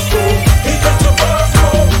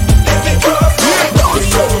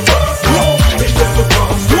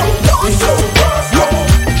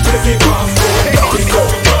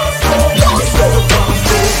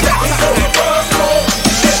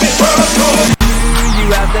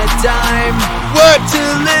 Time to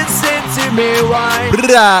listen to me whine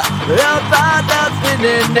about nothing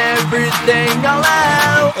and everything all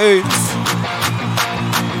out.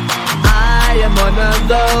 I am one of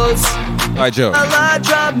those Joe.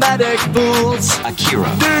 melodramatic fools.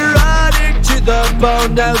 Akira. Neurotic to the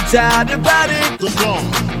bone, no doubt about it.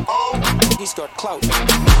 He's got clout.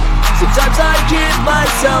 Sometimes I give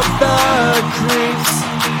myself the creeps.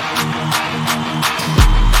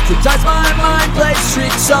 Sometimes my mind plays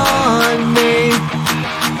tricks on me.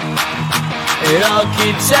 It all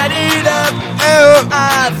keeps adding up.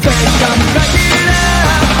 I think I'm cracking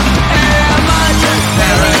up. Am I just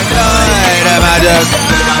paranoid? Am I just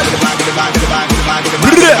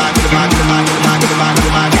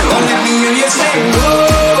Don't let me hear you say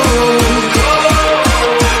whoa.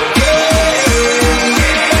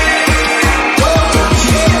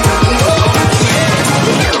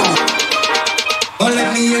 Don't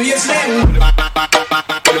let me hear you say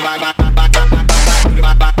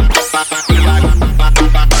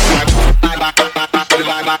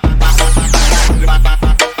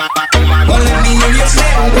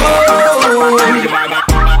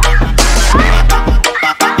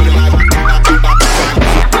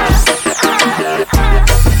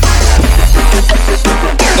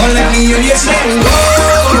Don't let me hear you say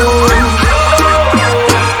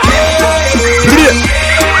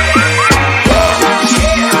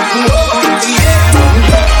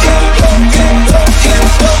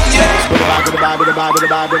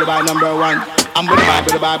By number one, I'm with the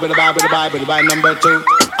by number two.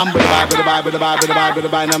 I'm with the by number three. I'm with the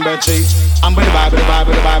by number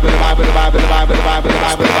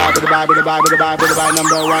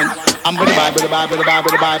one. I'm with the by number two. I'm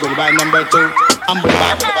with the by number three. I'm with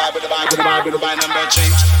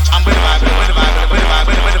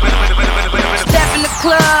Step in the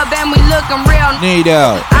club and we looking real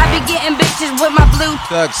Neato. I be getting bitches with my blue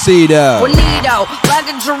Tuxedo. Bonito, like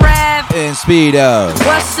a giraffe And Speedo.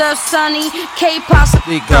 What's up, Sonny? K-Pop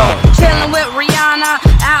Rico. Chillin' with Rihanna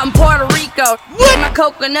out in Puerto Rico. With my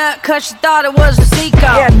coconut cause she thought it was a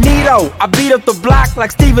Zico. Yeah, Nito. I beat up the block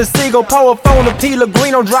like Steven Seagal. Pour a phone to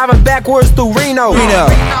Pellegrino. Driving backwards through Reno.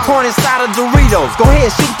 Corn inside of Doritos. Go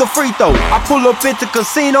ahead, shoot the free throw. I pull up at the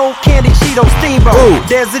casino. Candy Cheeto Steamboat.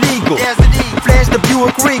 Desert Eagle. Flash the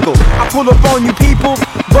Buick Regal. I pull up on you people.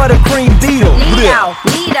 Buttercream Beetle. Neato.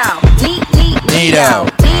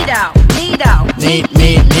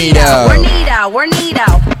 We're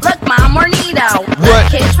Neato. Look, Mom, we're Neato.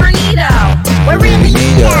 Look, kids, we're Neato. We're really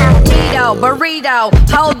Neato. Burrito,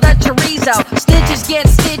 hold the chorizo. Stitches get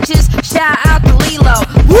stitches. Shout out to Lilo.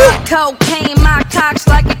 Cocaine, my cock's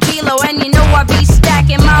like a kilo. And you know I be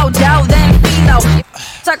stacking more dough than Philo.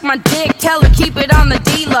 Suck my dick, tell her keep it on the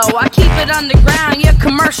D-Lo. I keep it underground, yeah,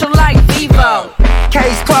 commercial like Vivo.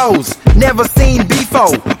 Case closed, never seen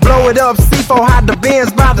before. Blow it up, C4, hide the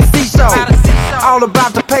Benz by the seashore. All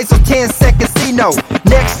about the pace of 10 seconds, C-No.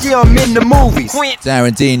 Next year I'm in the movies.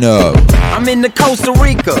 Tarantino. I'm in the Costa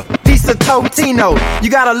Rica, piece of Totino. You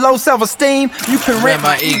got a low self-esteem, you can rent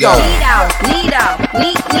my ego.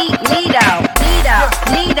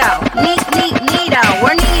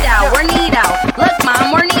 Neato. We're Neato. Look,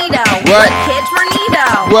 Mom, we're Neato. What? Look, kids, we're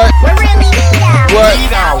Neato. What? We're really Neato. What?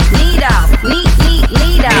 Neato.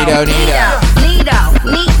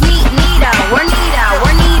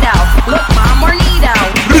 We're Neato. Look, Mom, we're Neato.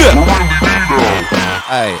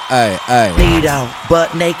 Ay. Neato,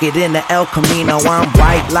 butt naked in the El Camino. I'm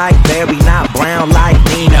white like Barry, not brown like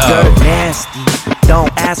Nino. Dirt nasty,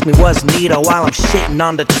 Don't ask me what's neato while I'm shitting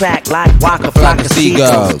on the track like Waka Flocka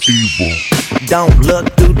Seagulls. Don't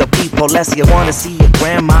look through the peephole unless you wanna see your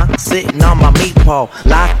grandma sitting on my meat pole.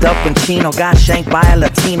 Locked up in Chino, got shanked by a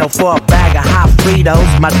Latino for a bag of hot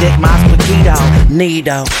Fritos. My dick, my poquito,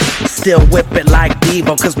 Nido. Still whip it like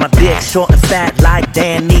Devo, cause my dick short and fat like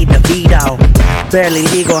Danny DeVito. Barely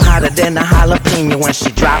legal, hotter than a jalapeno when she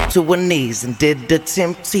dropped to her knees and did the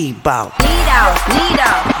Tim Tebow. Nido,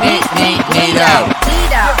 Nido, Nido,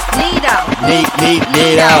 Nido, Nido.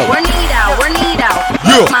 We're Nido, we're Nido.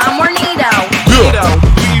 Yeah. Look, Mom, we're Nido. Nido.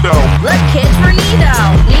 Look, kids, we're Nido.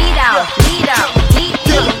 Nido, Nido,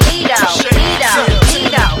 Nido, Nido,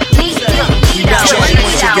 Nido,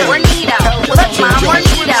 Nido, we're Nido. Look, Mom, we're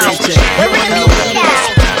Nido. We're really Nido.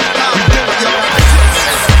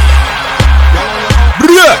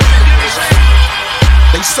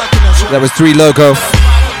 That was 3 Loco.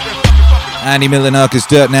 Andy Milanakis,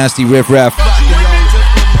 Dirt Nasty, Riff Raff.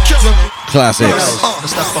 Classics.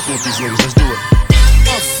 Let's stop fucking with these niggas. Let's do it.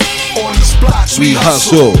 On these blocks, We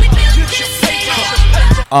hustle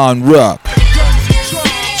on rock.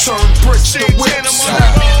 Turn bricks to whips.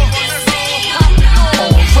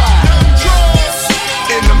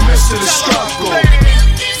 In the midst of the struggle.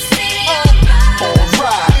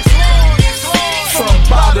 Alright. From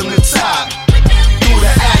bottom to top. Through the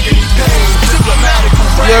agony pain. Diplomatic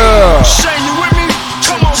array. Yeah. Shane, you with me?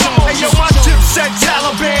 Come on, hey yo, my tip said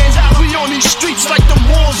Taliban. We on these streets like the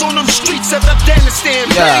wars on them streets of Afghanistan.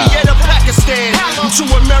 Yeah. Better yet, Pakistan. To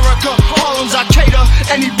America, Harlem's I cater.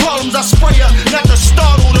 Any problems I spray her, not to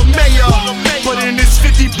startle the mayor. But in this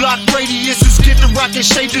 50 block radius, is get the rock and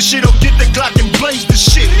shave the shit or get the Glock and blaze the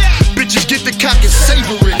shit. Bitches get the cock and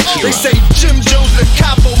savor it. They say Jim Jones the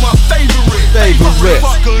capo, my favorite.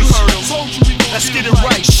 Fuckers. Let's get it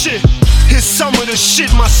right, shit. Here's some of the shit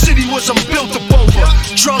my city wasn't built up over.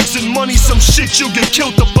 Drugs and money, some shit you get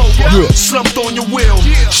killed up over. Slumped on your wheel,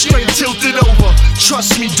 straight tilted over.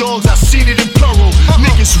 Trust me, dogs, I seen it in plural.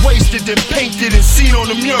 Niggas wasted and painted and seen on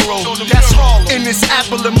the mural. That's all. In this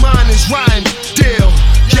apple of mine is rhyme, deal.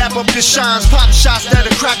 Jab up your shines, pop shots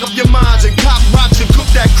that'll crack up your minds, and cop rocks and cook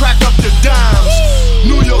that crack up the dimes.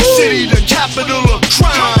 New York City, the capital of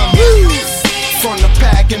crime. From the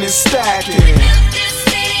packing and stacking.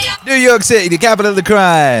 New York City, the capital of the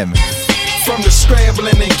crime. From the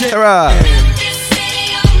scrambling and getting. Alright.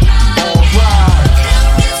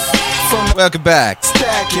 Welcome back.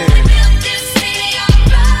 Stacking.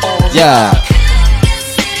 Yeah.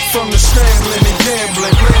 From the scrambling and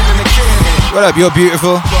gambling, blaming the cannon. What up, you're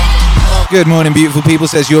beautiful. Good morning, beautiful people.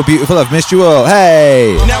 Says you're beautiful. I've missed you all.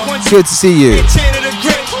 Hey. Good to see you.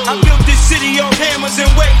 I built this city on hammers and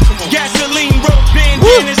weight. Gasoline, rope,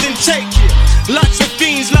 bandanas, and tape. Lots of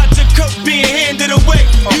fiends, lots of coke being handed away.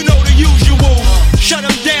 You know the usual. Shut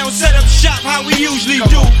them down, set up shop how we usually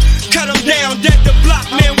do. Cut them down, dead the block,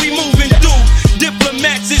 man, we moving through.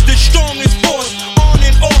 Diplomats is the strongest force. On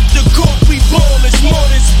and off the court, we ball, it's more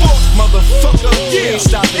than sport. Motherfucker, yeah, it's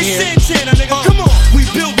Santana, nigga, come on. We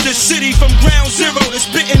built the city from ground zero to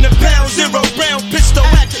spitting the pound zero. Brown pistol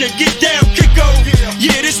at ya, get down, kicko.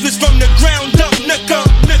 Yeah, this was from the ground up, nigga.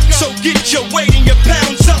 So get your weight and your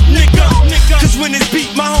pounds up, nigga. Cause when it's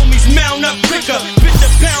beat, my homies mount up quicker. Bitch a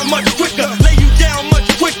pound much quicker, lay you down much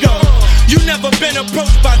quicker. You never been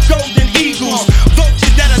approached by golden eagles.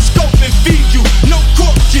 Vultures that'll scope and feed you. No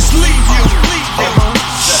corp, just leave you.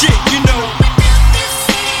 Shit, you know.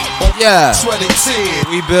 Yeah.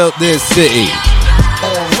 We built this city.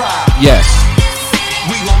 Yes.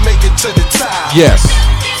 We gon' make it to the top. Yes.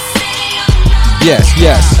 Yes,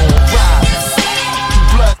 yes.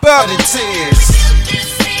 Blood and tears.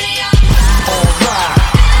 Alright.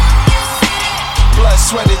 Blood,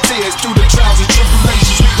 sweat, and tears through the trials and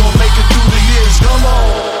tribulations. We gon' make it through the years. Come on.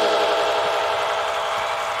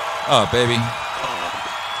 Oh, baby.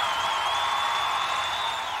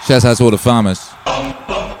 Shouts out to all the farmers.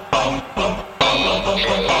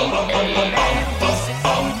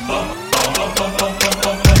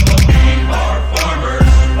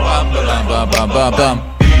 Bum, bum, bum.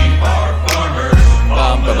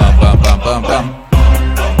 Bum, bum, bum, bum, bum, bum.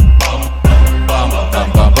 Bum, bum,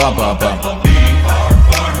 bum, bum, bum, bum.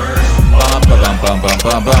 Bum, bum,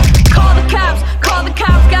 bum, bum. Call the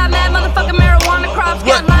cops, got mad motherfucking marijuana crops,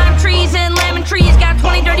 got lime trees and lemon trees, got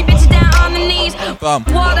 20 dirty bitches down on the knees.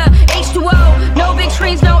 Water, H2O, no big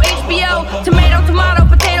screens, no HBO, tomato, tomato,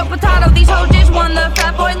 potato, potato, these hoes just won the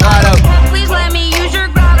Fat Boy Lotto. Please let me use your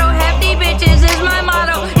grotto, hefty bitches is my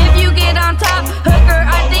motto. If you get on top, hooker,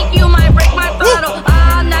 I think you might break my throttle.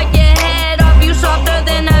 I'll knock your head off, you softer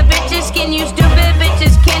than a bitch's skin, you stupid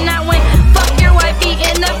bitches cannot win. Fuck your wifey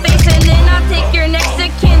in the face and then I'll take your next of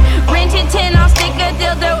kin. Rent it 10, I'll stick a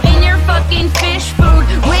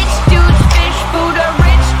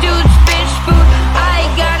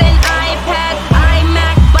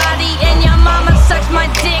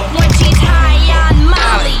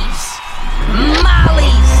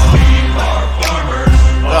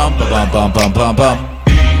bum, bum, bum, bum.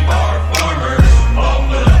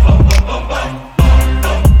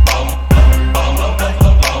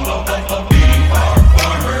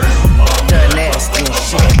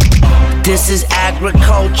 This is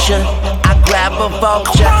agriculture. I grab a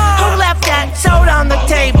vulture. Who left that soda on the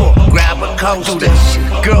table? Grab a coaster.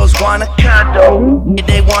 Girls want a condo.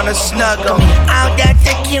 They want to snuggle. I'll get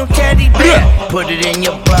the cute teddy bear. Put it in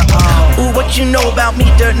your butt. Ooh, what you know about me,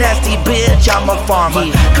 dirt nasty bitch? I'm a farmer.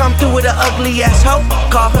 Come through with an ugly ass hoe.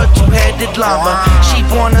 Call her two-headed llama. She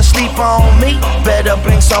wanna sleep on me. Better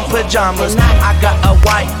bring some pajamas. I got a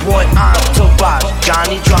white boy entourage.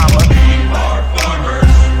 Johnny Drama.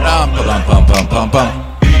 Bum, bum, bum, bum, bum, bum.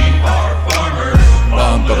 We are farmers.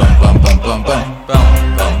 Bum, bum, bum, bum, bum, bum. Bum,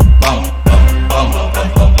 bum, bum, bum,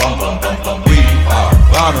 bum, bum, bum, bum, bum, bum. We are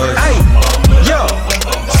farmers. Hey, yo,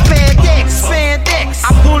 spandex. I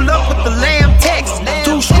pull up with the lamb text.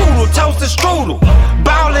 Two strudel, toasted strudel.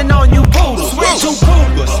 Ballin' on you poodles. Two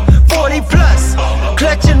cougars, 40 plus.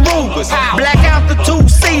 Clutching Rugers. Black out the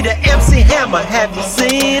two-seater. MC Hammer, have you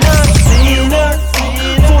seen her?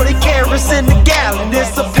 40 carats in the gallon,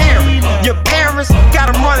 it's apparent. Your parents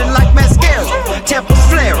got them running like mascara. Tempers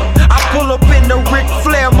flaring. I pull up in the Ric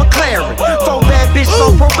Flair McLaren. 4 bad bitches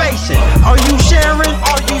on probation. Are you sharing?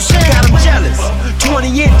 Got them jealous. 20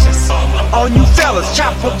 inches on you fellas.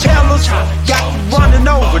 Chop propellers. Got you running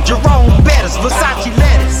over. Jerome Bettis, Versace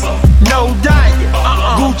lettuce. No diet.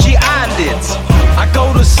 Gucci eyelids. I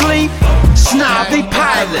go to sleep. Snobby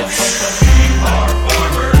pilots.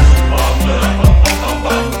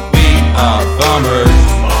 Farmers.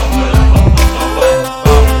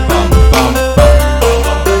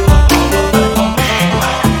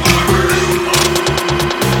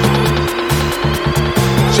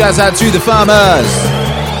 Shouts out to the farmers.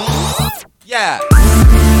 Yeah.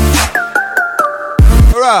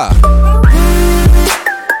 Hurrah.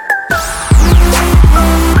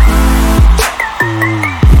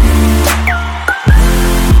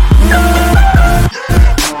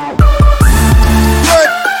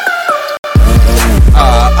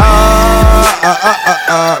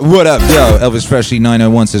 What up, yo? Elvis Freshly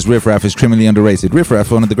 901 says Riff Raff is criminally underrated. Riff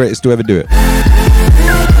Raff, one of the greatest to ever do it.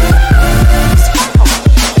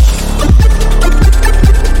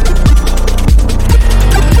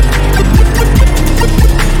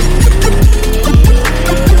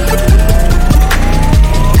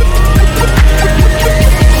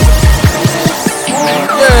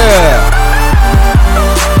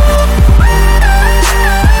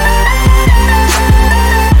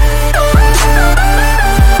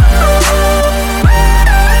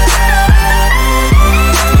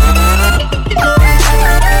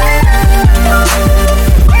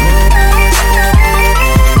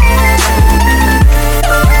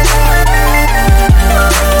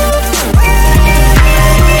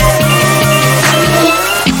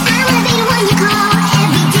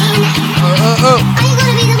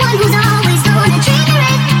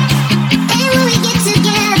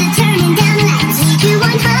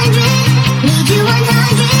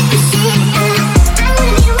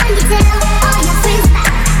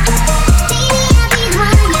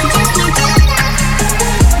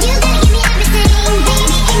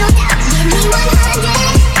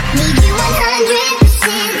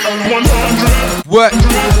 What?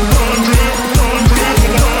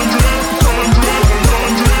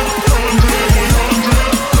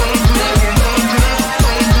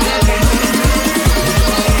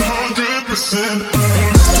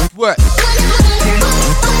 What?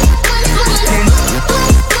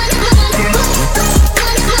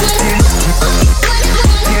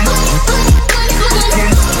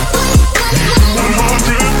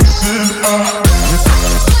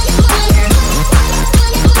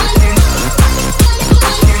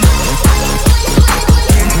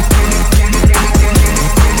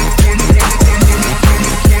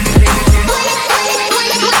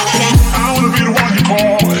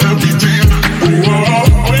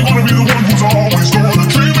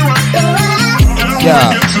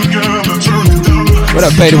 Yeah. What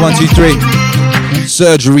up, Beta 123?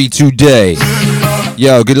 Surgery today.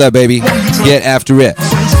 Yo, good luck, baby. Get after it.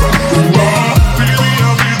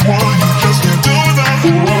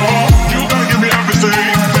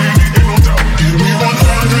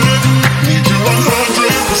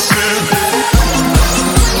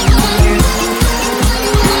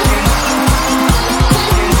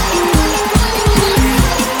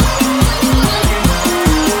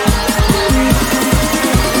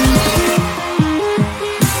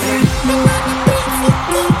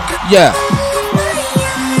 Yeah.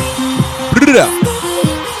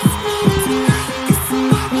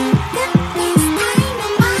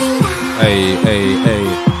 Hey, hey, hey.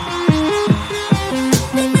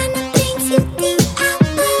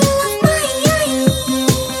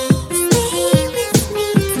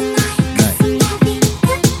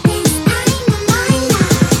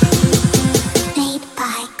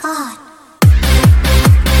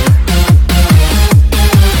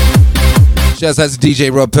 Shouts out to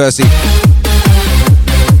DJ Rob Percy.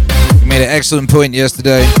 He made an excellent point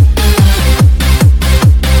yesterday.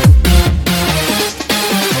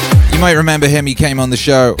 You might remember him. He came on the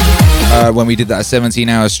show when we did that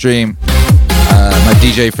 17-hour stream. My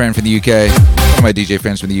DJ friend from the UK. One of my DJ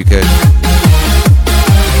friends from the UK.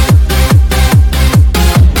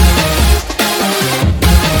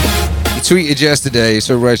 He tweeted yesterday,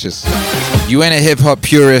 so righteous. You ain't a hip-hop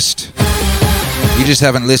purist. You just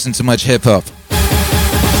haven't listened to much hip-hop.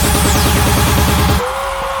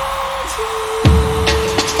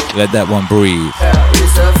 Let that one breathe.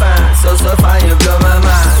 You're so fine, so fine, you blow my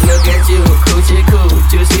mind. Look at you, coochie coo,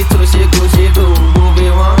 juicy tushy, coochie goo.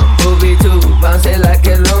 Booby one, booby two, bounce like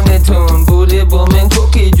a Looney Tune. Booty booming,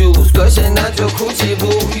 cookie juice, gushing out your coochie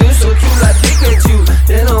boo. You so cute like Pikachu,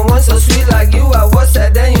 then no one so sweet like you. I was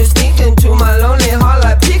sad, then you sneak into my lonely heart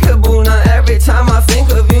like peekaboo. Now every time I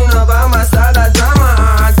think of you, now by my side I drama.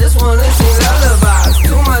 I just wanna sing lullabies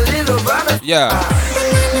to my little brother. Yeah.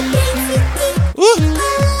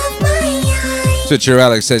 Twitcher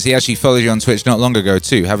Alex says he actually followed you on Twitch not long ago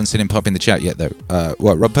too. Haven't seen him pop in the chat yet though.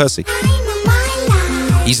 What, Rob Percy?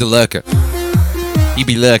 He's a lurker. He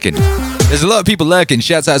be lurking. There's a lot of people lurking.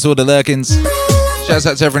 Shouts out to all the lurkins. Shouts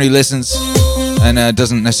out to everyone who listens and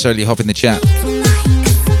doesn't necessarily hop in the chat.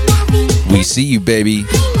 We see you, baby.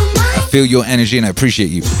 I feel your energy and I appreciate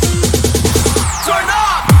you.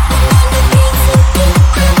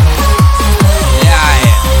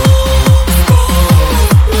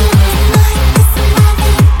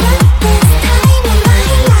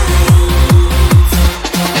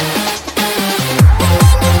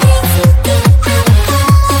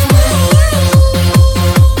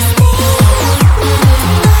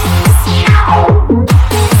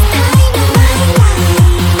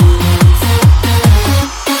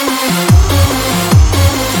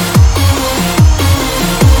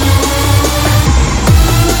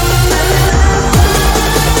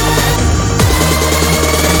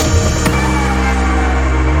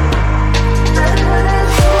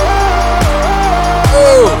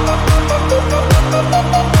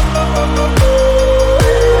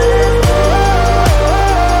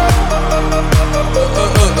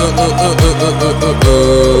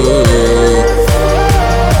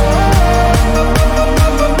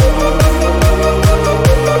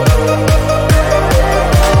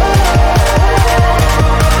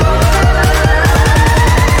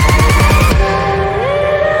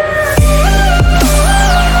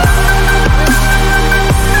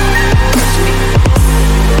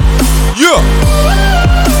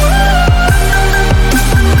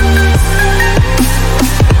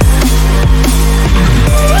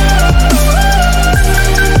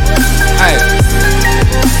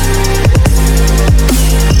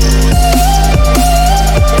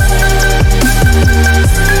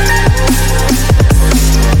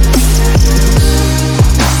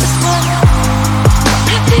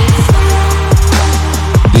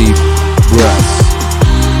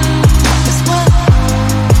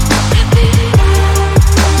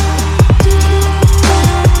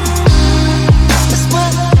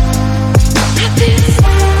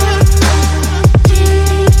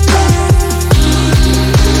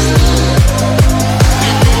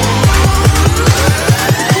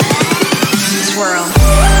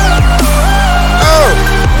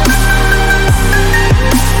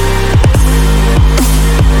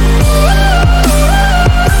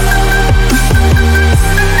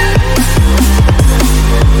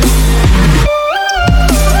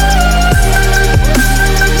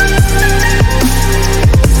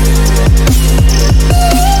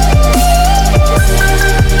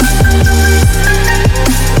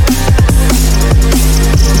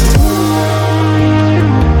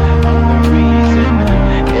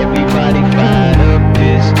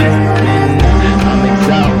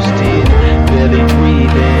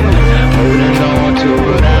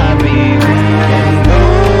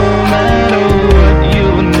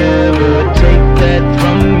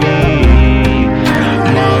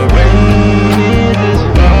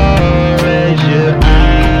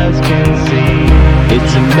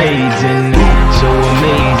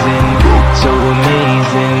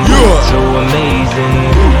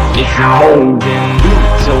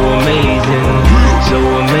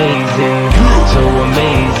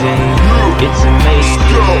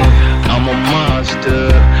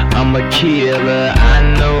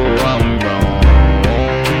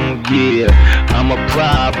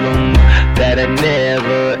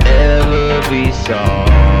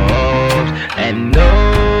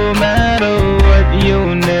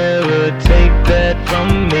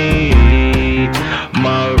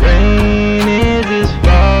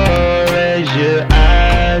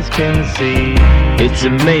 Can see It's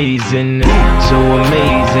amazing, so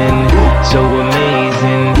amazing, so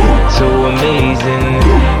amazing, so amazing.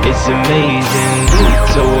 It's amazing,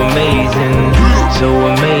 so amazing, so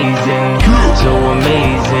amazing, so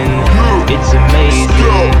amazing. It's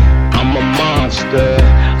amazing. I'm a monster,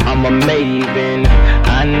 I'm a maven.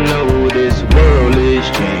 I know this world is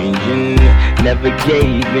changing. Never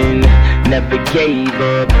gave in, never gave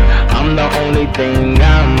up. I'm the only thing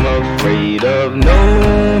I'm afraid of.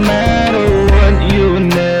 No matter what, you'll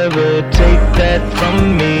never take that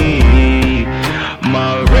from me.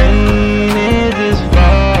 My reign is as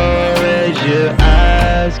far as your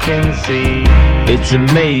eyes can see. It's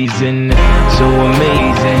amazing, so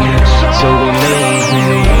amazing, so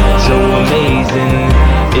amazing, so amazing.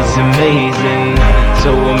 It's amazing,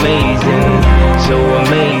 so amazing, so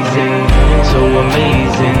amazing, so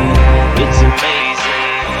amazing. It's amazing.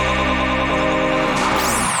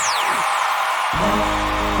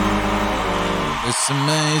 It's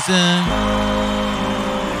amazing.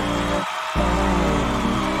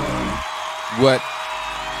 What?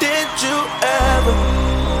 Did you ever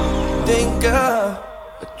think of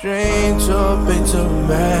a dream too big to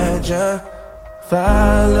imagine?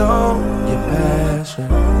 Follow your passion.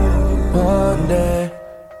 One day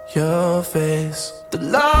you'll face the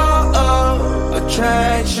law of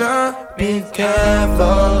attraction. Be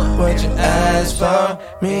careful what you ask for.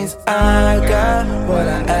 Means I got what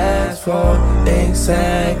I asked for.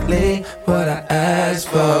 Exactly what I asked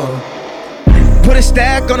for. Put a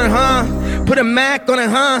stack on it, huh? Put a Mac on it,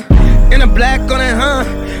 huh? And a black on it, huh?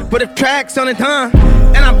 Put a tracks on it, huh?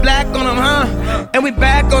 And I'm black on them, huh? And we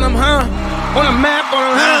back on them, huh? On a map on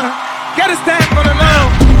them, huh? Got a stack on it, huh?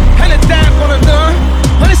 And a stack on it, huh?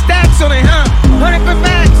 100 stacks on it, huh? 100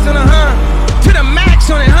 facts on it, huh? To the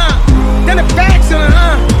max on it, huh? Then the facts on it,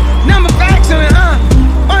 huh? Number facts on it, huh?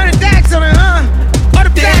 100 stacks on it, huh? All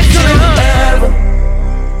the facts on it, huh?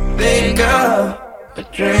 Think of a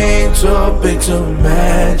dream too big to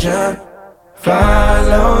imagine.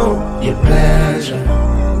 Follow your pleasure.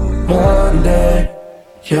 One day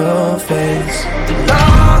you'll face the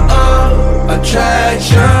law of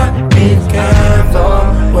attraction. Be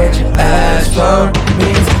careful what you ask for.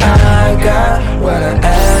 Means I got what I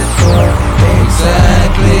asked for.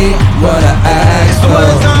 Exactly what I asked for.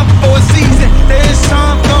 It's time for a season. There's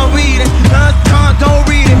time for reading. Time, don't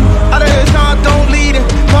read it. Out of here, time, don't lead it.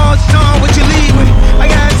 Pause, time, what you leave with. I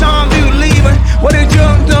got time, do you leave it? What did you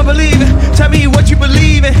don't believe it? Tell me what you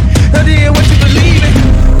believe in. Tell me what you believe in.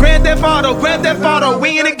 Grand Theft Auto, Grand Theft Auto.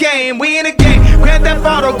 We in the game, we in the game. Grand Theft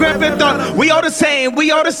Auto, Grand Theft Auto. We all the same, we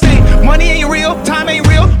all the same. Money ain't real, time ain't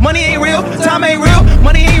real. Money ain't real, time ain't real.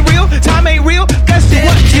 Money ain't real, time ain't real. Guess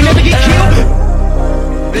what? You never get killed.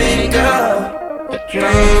 Think of a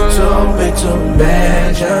dream too big to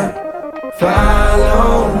imagine.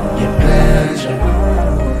 Follow your pleasure.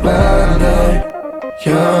 One day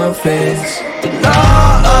you'll face the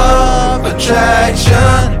law of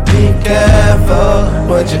attraction. Be careful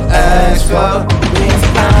what you ask for. Means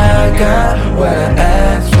I got what I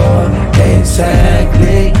asked for.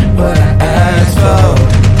 Exactly what I asked for.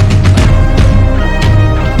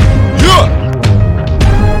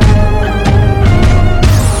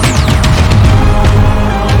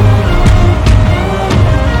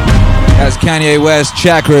 That's Kanye West,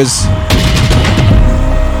 Chakras,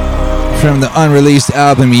 from the unreleased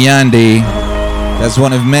album Yandi. That's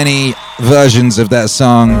one of many versions of that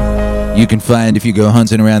song you can find if you go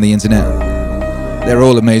hunting around the internet. They're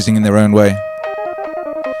all amazing in their own way.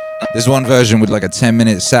 There's one version with like a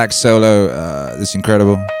 10-minute sax solo that's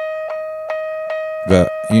incredible.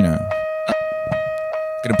 But, you know, I'm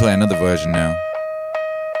gonna play another version now.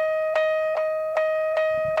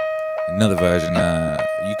 Another version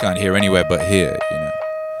you can't hear anywhere but here, you know.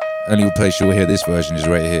 Only place you'll hear this version is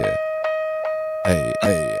right here. Hey,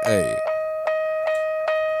 hey, hey.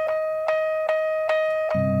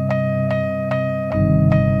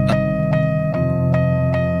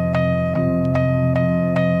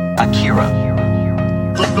 Akira.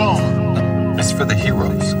 It's for the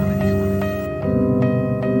heroes.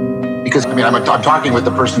 Because, I mean, I'm talking with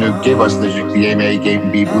the person who gave us the AMA, gave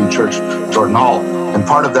me Blue Church, Jordan Hall. And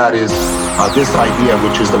part of that is this idea,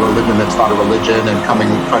 which is the religion that's not a religion, and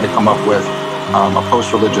trying to come up with a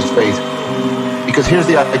post-religious faith. Because here's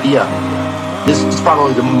the idea. This is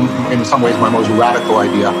probably, in some ways, my most radical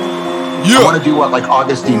idea. I want to do what like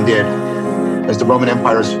Augustine did as the Roman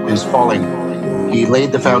Empire is falling. He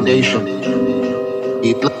laid the foundation.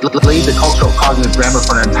 He laid the cultural cognitive grammar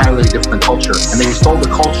for an entirely different culture. And they stole the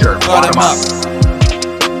culture bottom up.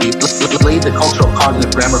 He laid the cultural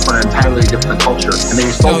cognitive grammar for an entirely different culture. And they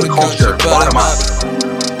stole the culture bottom up.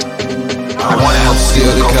 I want to help steal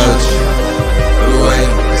the culture. away,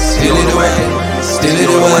 steal it away, steal it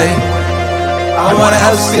away. I wanna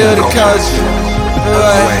help steal the culture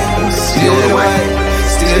away, steal it away,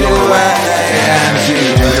 steal it away. And do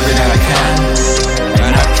everything I can,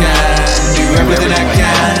 and I can do everything I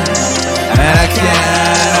can, and I can.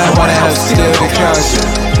 I wanna help steal the culture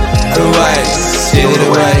away, steal it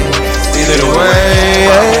away, steal it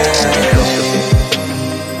away.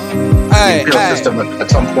 The imperial system at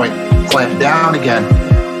some point clamped down again,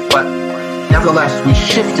 but nevertheless we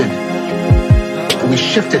shifted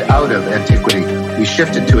out of antiquity. We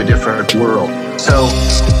shifted to a different world. So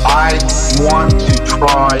I want to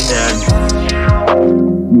try and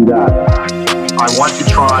do that. I want to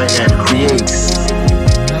try and create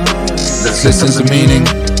the systems of meaning,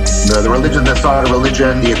 the religion that's not a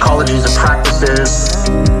religion, the ecologies of practices,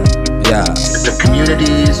 the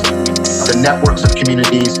communities, the networks of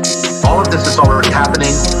communities. All of this is already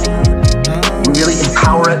happening. Really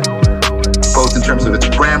empower it, both in terms of its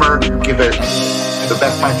grammar, give it the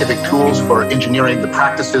best scientific tools for engineering the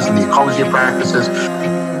practices and the ecology of practices.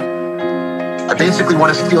 I basically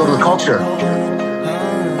want to steal the culture. I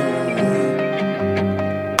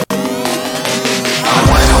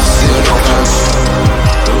want to help steal the culture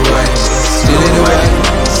away, steal it away,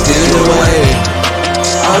 steal it away.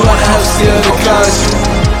 I want to help steal the culture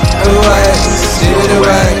away, steal it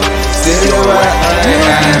away, steal it away.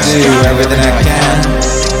 I do everything I can,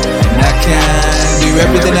 and I can do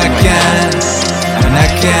everything I can, and I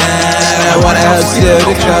can. I want to help steal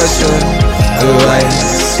the culture away,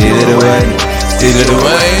 steal it away, steal it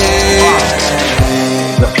away.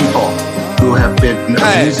 The people who have been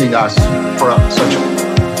abusing us for such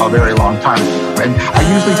a very long time. And I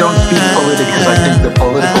usually don't speak politically because I think the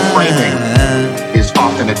political framing is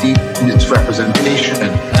often a deep misrepresentation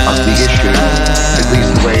of the issue, at least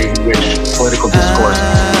the way in which political discourse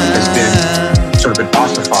has been sort of been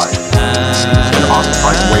ossified. It's been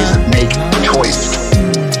ossified in ways that make choice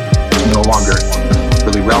no longer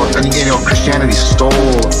really relevant. And Christianity stole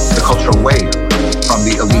the culture away from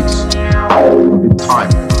the elites in time.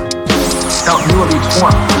 Now, new elites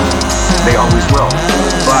form. They always will.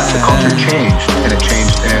 But the culture changed, and it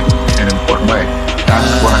changed in an important way. That's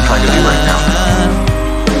what I'm trying to do right now.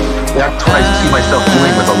 That's what I see myself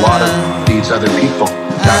doing with a lot of these other people.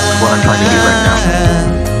 That's what I'm trying to do right now.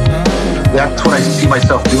 That's what I see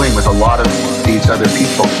myself doing with a lot of these other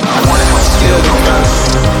people. I want to help steal the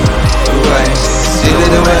culture away, steal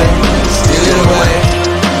it away, steal it away.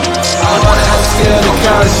 I want to help steal the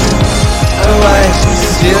culture away,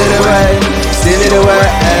 steal it away, steal it away.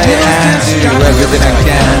 And do everything I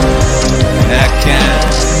can, and I can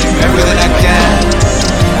do everything I can,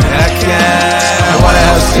 and I can. I want to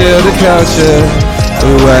help steal the culture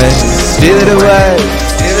away, steal it away,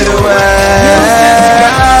 steal it away.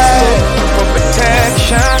 For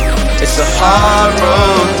protection, it's a hard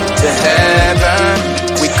road to heaven.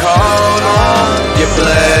 We call on your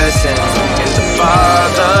blessing in the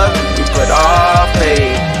Father. We put our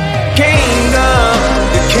faith. Kingdom,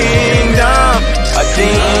 the kingdom, our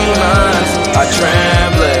demons are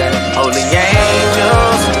trembling. Holy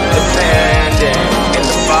angels defending in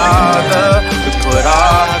the Father. We put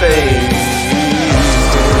our faith.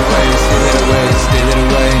 Steal it away, steal it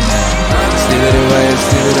away now. Steal it away,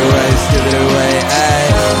 steal it away, steal it away.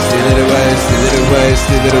 Steal it away, steal it away,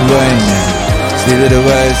 steal it away now. Steal it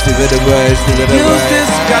away, steal it away, steal it away.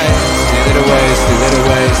 Steal it away, steal it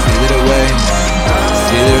away, steal it away now.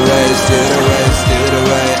 Steal it away, steal it away, steal it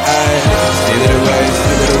away. Steal it away,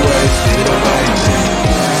 steal it away, steal it away now.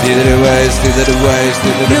 Steal it away, steal it away,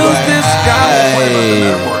 steal it away.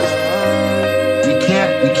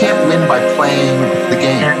 We can't win by playing the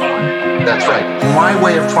game. That's right. My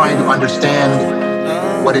way of trying to understand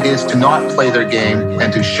what it is to not play their game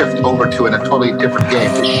and to shift over to a totally different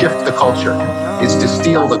game, to shift the culture, is to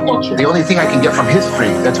steal the culture. The only thing I can get from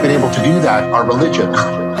history that's been able to do that are religion.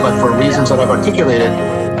 But for reasons that I've articulated,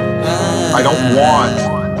 I don't want,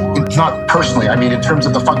 not personally, I mean in terms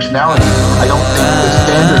of the functionality, I don't think the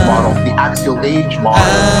standard model, the axial age model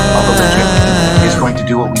of religion is going to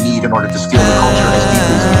do what we need in order to steal the culture as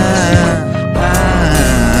deeply as we need to steal it.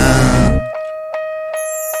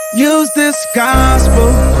 Use this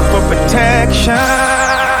gospel for protection.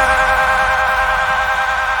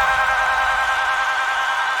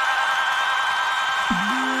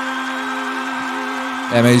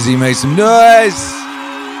 MAZ, make some noise.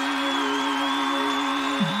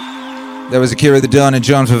 That was Akira the Don and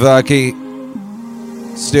John Favaki.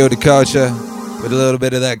 Steal the culture with a little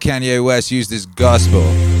bit of that Kanye West. Use this gospel.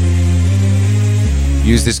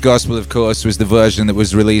 Use This Gospel, of course, was the version that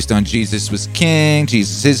was released on Jesus Was King,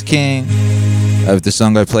 Jesus is King, of the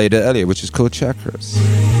song I played earlier, which is called Chakras.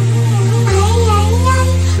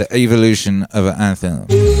 the evolution of an anthem.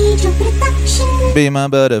 Be my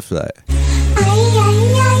butterfly.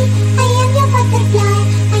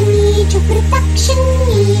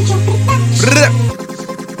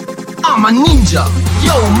 I'm a ninja.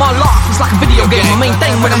 Yo, my life is like a video game. My main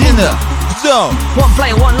thing with a hinder. So, one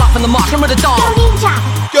player, one life in the mark. I'm with the dog.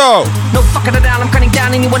 Go. No fucking it down. I'm cutting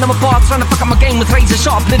down anyone on my parts. Trying to fuck up my game with razor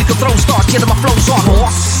sharp political throw starts. Yeah, my flow's on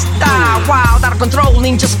horse. Wild, out of control.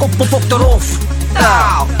 Ninja scope, fuck the roof.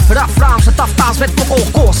 Rough rhymes and tough times met for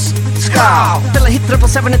all course. Scowl. Till I hit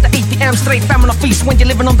 777 at the 8 p.m. straight family feast when you're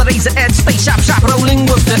living on the razor edge. Stay sharp, rolling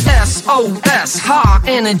with the SOS. High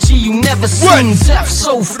energy, you never seen Zeph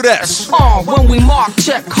so fresh. When we mark,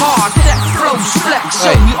 check hard, that flows flex.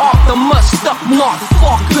 So we off the must up, not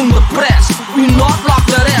fucking the press. We not like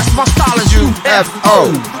the rest, my style is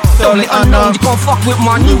UFO. Totally unknown, you can't fuck with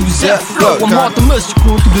my new Zeph flow. I'm hard to miss, you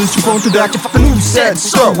go to this, you go to that, you fucking new said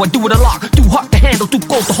so. I do it a lot, too hot to handle, too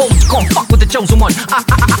cold to hold. You can't fuck with the chosen one.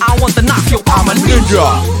 I want to knock you, I'm a ninja.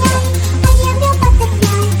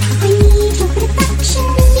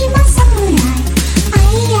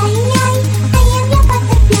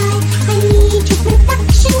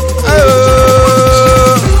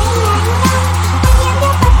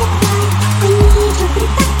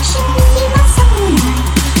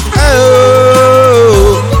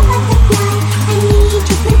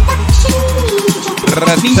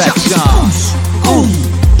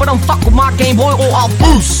 But don't fuck with my Game Boy or I'll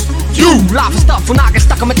boost you. Live stuff when I get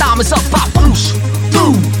stuck on my diamonds up, pop boost.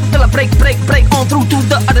 Till I break on through to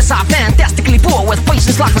the other side. Fantastically poor with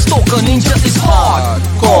patience like a stalker. Ninja is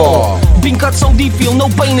hardcore. Being cut so deep, feel no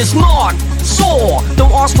pain is not sore.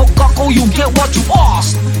 Don't ask for cockle, you get what you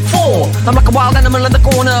asked for. I'm like a wild animal in the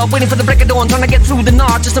corner, waiting for the break of dawn, trying to get through the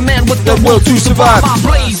knot. Just a man with the will to survive. My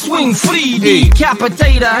blaze swing 3D,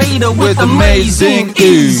 decapitate a hater with amazing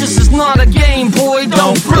ease. This is not a game, boy,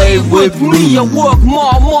 don't play with me. I work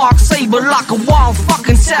more, mark, saber like a wild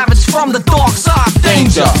fucking savage from the dark side.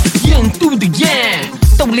 Danger, yin through the yang.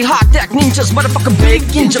 Totally hot tech ninjas, motherfucking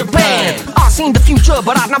big in Japan. I seen the future,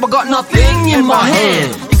 but I never got nothing in my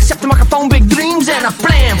hand. Except the microphone, big dreams and a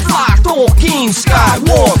plan. Fly talking,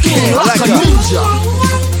 skywalking like a ninja.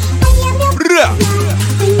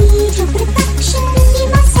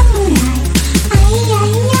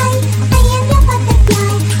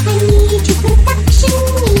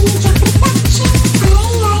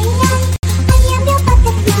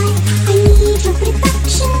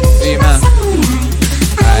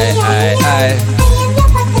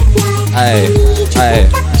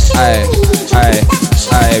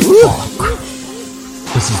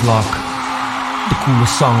 This is like the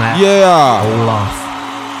coolest song out. Yeah. Whole life.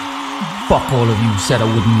 Fuck all of you said I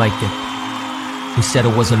wouldn't make it. They said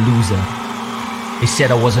I was a loser. They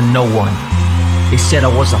said I was a no one. They said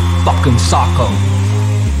I was a fucking psycho.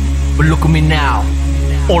 But look at me now,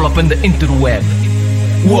 all up in the interweb.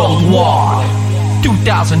 Worldwide,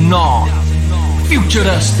 2009,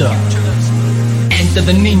 Futurista. Enter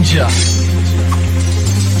the ninja.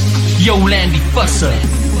 Yo, Landy Fusser.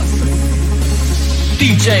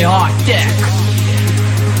 DJ Hard Deck.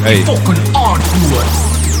 Hey. Fucking hardwood.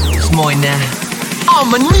 It's mine now.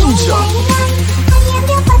 I'm a ninja.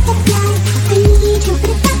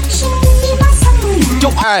 Yo,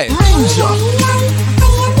 hey. Ninja.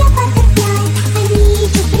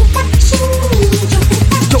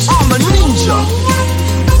 Yo, I'm a ninja.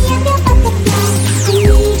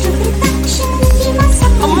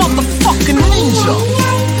 I'm a motherfucking ninja.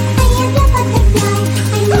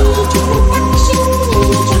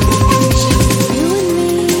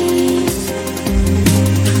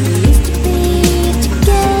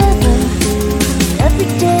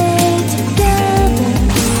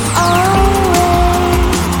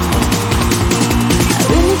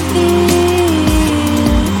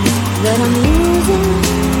 That I'm losing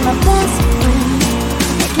my best friend.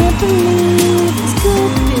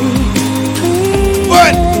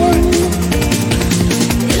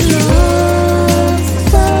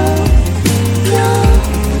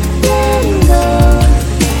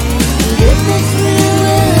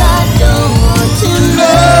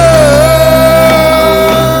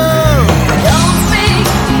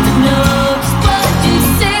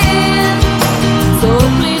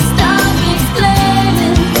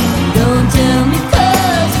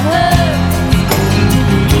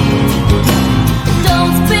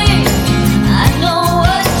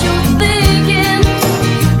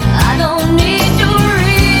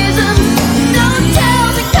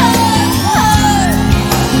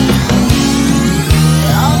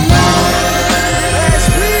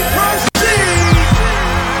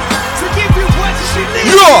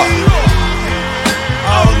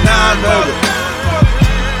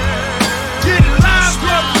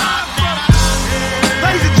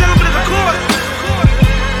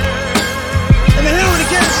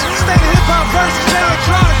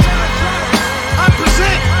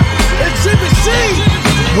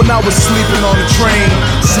 When I was sleeping on the train,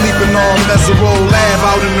 sleeping on Mesereau Lab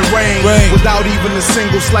out in the rain, without even a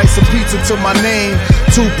single slice of pizza to my name.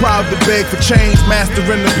 Too proud to beg for change,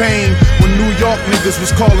 mastering the pain. When New York niggas was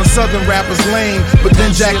calling Southern rappers lame, but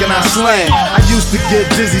then Jack and I slang. I used to get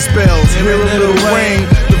dizzy spells, hear a little rain,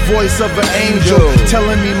 the voice of an angel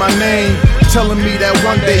telling me my name, telling me that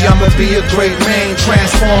one day I'ma be a great man.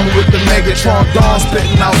 Transforming with the Megatron dawn,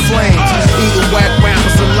 spitting out flames, eating whack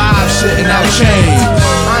rappers alive, shitting out chains.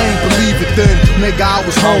 I ain't believe it then, nigga, I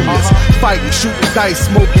was homeless, fighting, shooting dice,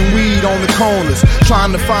 smoking weed on the corners,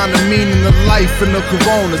 trying to find the meaning of life in the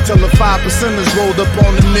corona, till the 5%ers rolled up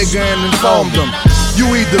on the nigga and informed them, you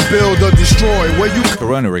either build or destroy. Where you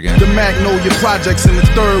Corona again. The Magnolia Projects in the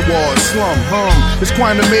third ward slum. It's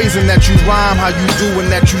quite amazing that you rhyme how you do and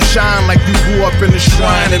that you shine like you grew up in a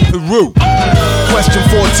shrine in Peru. Question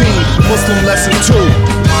 14, Muslim lesson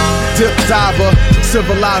 2. Dip diver,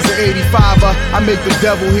 civilizer 85er. I make the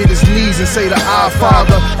devil hit his knees and say the Our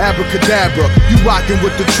Father, abracadabra. You rockin'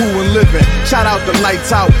 with the true and living. Shout out the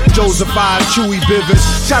Lights Out, Joseph I, Chewy Bivens.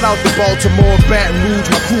 Shout out to Baltimore, Baton Rouge,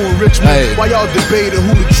 my crew in Richmond. While y'all debated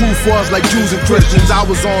who the truth was like Jews and Christians, I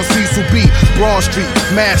was on Cecil B, Broad Street,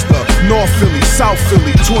 Master, North Philly, South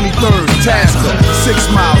Philly, 23rd, Tasker,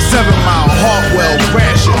 6 Mile, 7 Mile, Hartwell,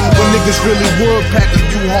 Gratiot. When niggas really would pack a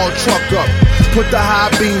U-Haul truck up, put the high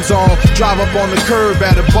beams on, drive up on the curb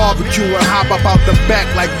at a barbecue and hop up out the back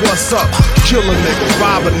like what's up? Kill a nigga,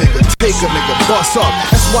 rob a nigga, take a nigga, bust up.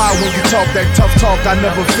 That's why when you talk that tough talk, I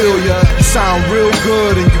never feel ya. You sound real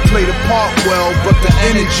good and you play the part well, but the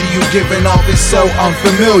energy you giving off is so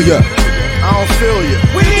unfamiliar. I don't feel ya.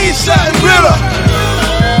 We need something realer.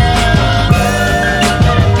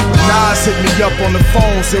 Nas hit me up on the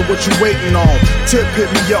phone, said what you waiting on. Tip hit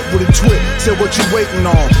me up with a twit, said what you waiting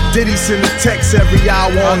on. Diddy send a text every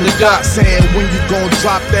hour on the dot, saying when you gon'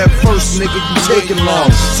 drop that first nigga, you taking long.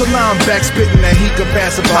 So now I'm back spitting that he could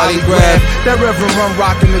pass a polygraph. That Reverend Run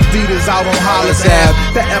rockin' Adidas out on Hollis Ave.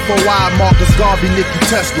 That FOI Marcus Garvey, Nicky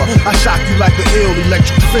Tesla. I shock you like the ill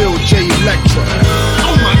electric field, J Electra.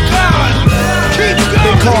 Oh my God! Keep going.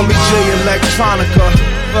 They call me J Electronica.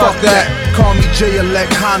 Fuck that. Call me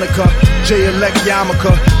J-Elect Hanukkah, J-Elect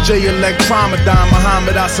Yamaka, J-Elect Tramadon,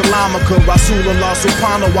 Muhammad Assalamaka, Rasulullah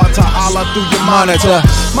Subhanahu wa Ta'ala through your monitor.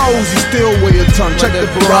 My Uzi still weigh a ton, check the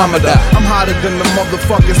barometer. I'm hotter than the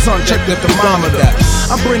motherfucking sun, check the thermometer.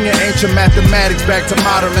 I'm bringing ancient mathematics back to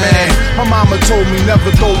modern man. My mama told me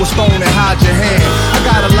never throw a stone and hide your hand. I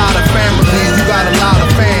got a lot of family, you got a lot of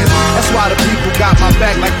fans. That's why the people got my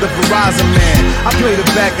back like the Verizon man. I play the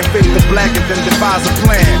back and fade the black and then devise a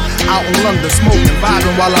plan. Out in London, smoking,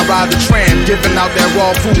 vibing while I ride the tram, giving out that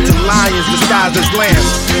raw food to lions disguised as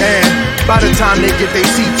lambs. And by the time they get their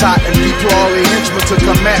seat top and deploy all their henchmen to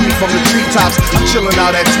come at me from the treetops, I'm chilling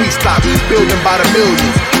out at Tweet Stop, building by the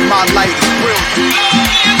millions. My light is brilliant.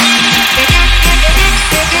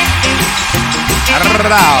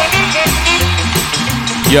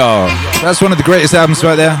 Yo, that's one of the greatest albums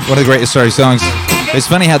right there. One of the greatest, songs. It's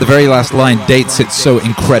funny how the very last line dates it so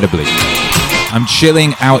incredibly. I'm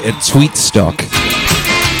chilling out at Tweetstock.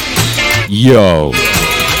 Yo.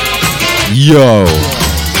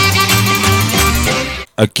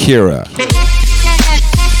 Akira.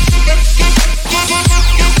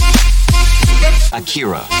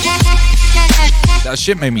 That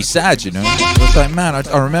shit made me sad, you know. I was like, man,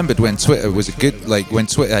 I remembered when Twitter was a good, like when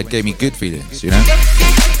Twitter gave me good feelings, you know.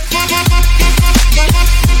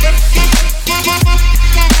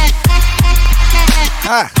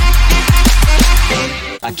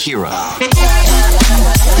 Akira.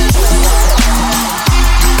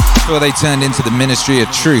 Before they turned into the Ministry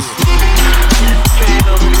of Truth.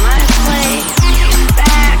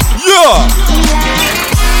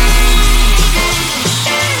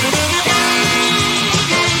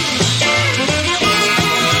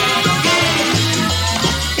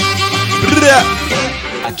 Yeah!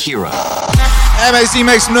 Akira. MAC,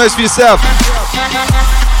 make some noise for yourself.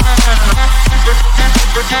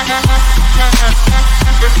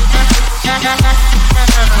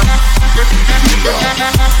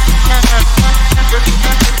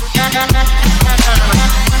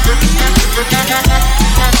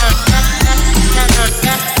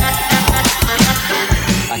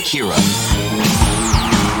 Akira.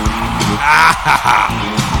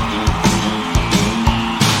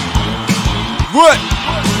 What?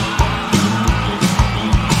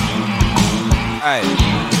 Hey.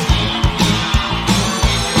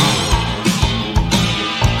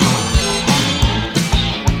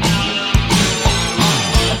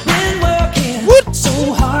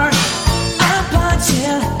 So hard, I'm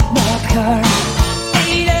punching my card.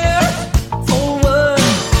 8 hours for one.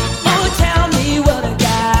 Oh, tell me what I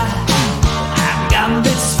got.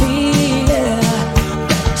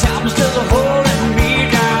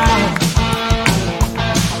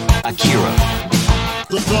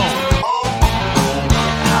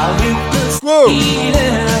 Whoa.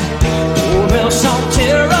 Or else I'll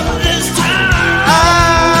tear up this town.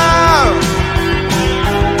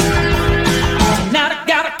 Now I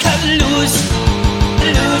gotta cut loose.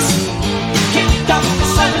 Kick off the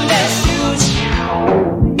Sunday shoes.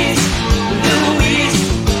 Louise,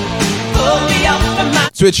 pull me up from my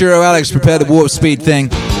Switch Hero Alex, prepare the warp speed thing.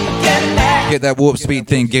 Get that warp speed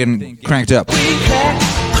thing getting cranked up.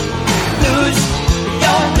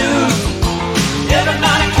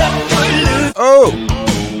 Oh!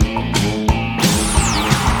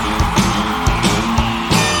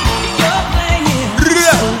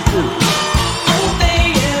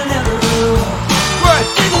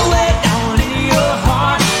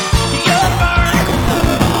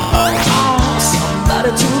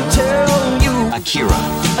 Akira.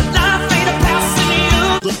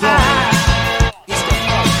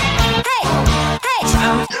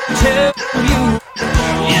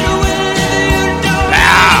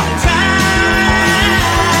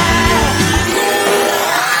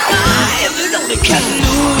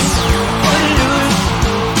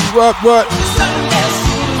 What?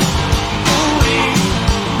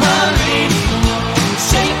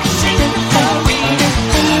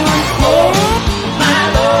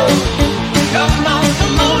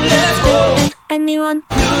 Anyone?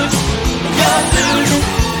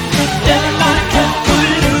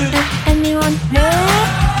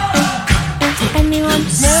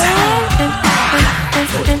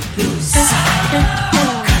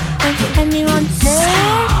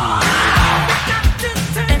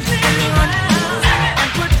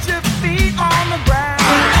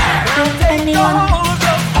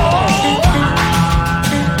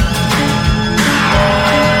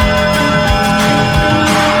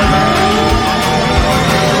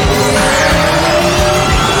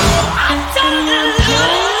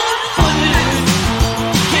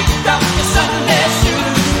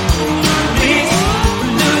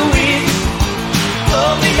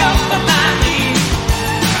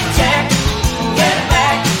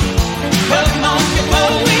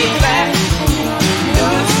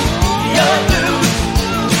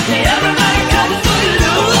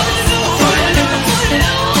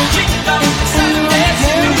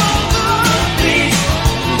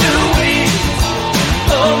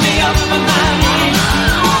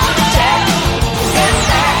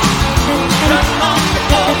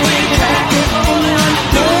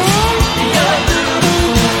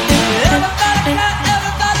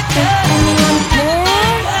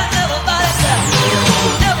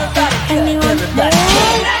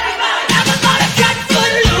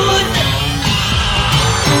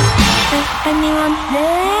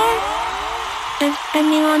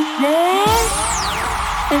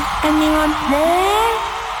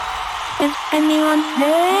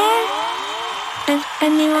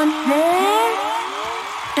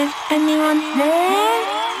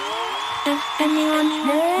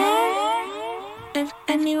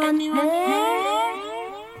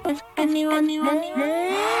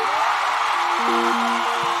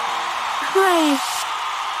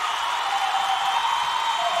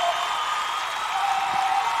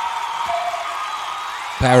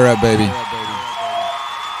 Power up, baby.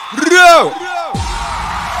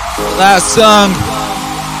 Last song.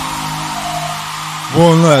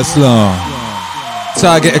 One last song.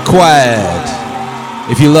 Target acquired.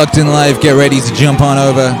 If you're locked in live, get ready to jump on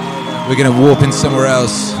over. We're gonna warp in somewhere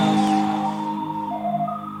else.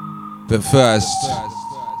 But first,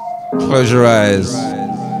 close your eyes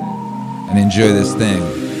and enjoy this thing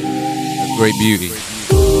of great beauty.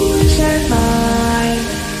 Survive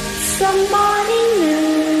somebody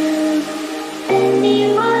new,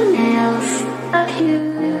 anyone else of you.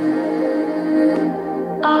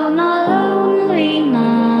 On a lonely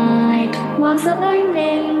night, was a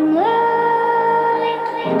burning light.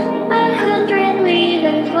 100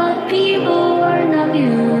 reasons would be born of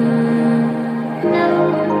you. No,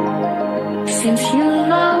 since you've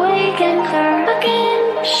awakened her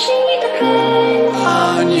again, she depends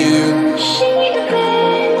on you. She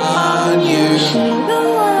depends on you. She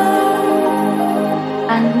will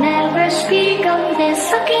and never speak of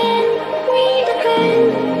this again. We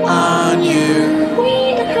depend on you.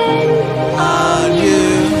 We depend on you.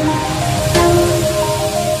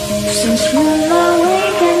 Since you've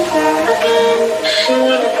awakened her again, she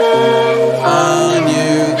depends on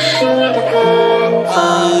you. She depends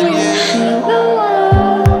on you. She will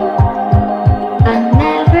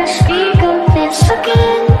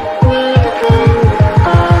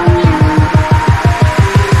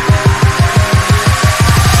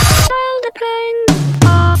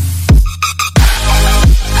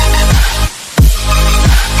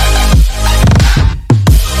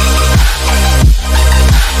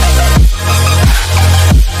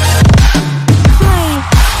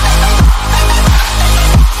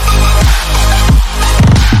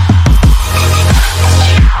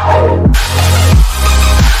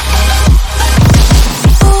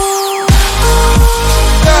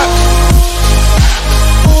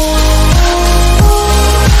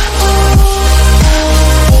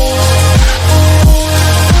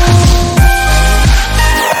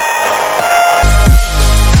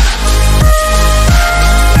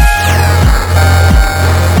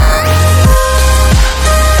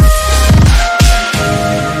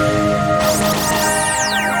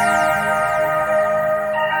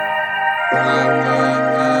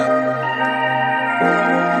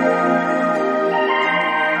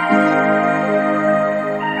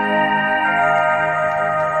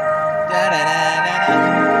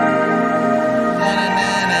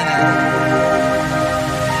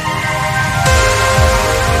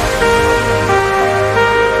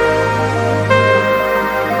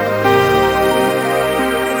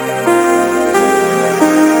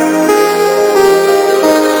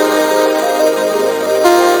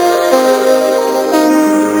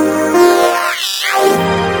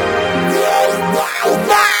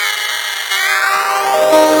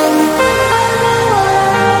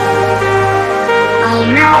I'll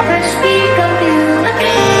never speak of you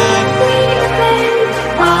again. We depend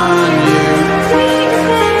on you. We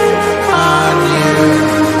depend on you.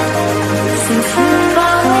 Since you've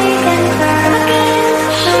awakened her again,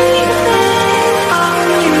 she depends on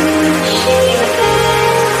you. She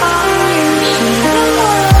depends on you.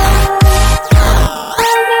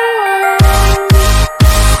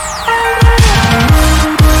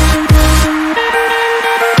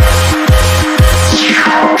 She's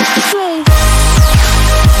the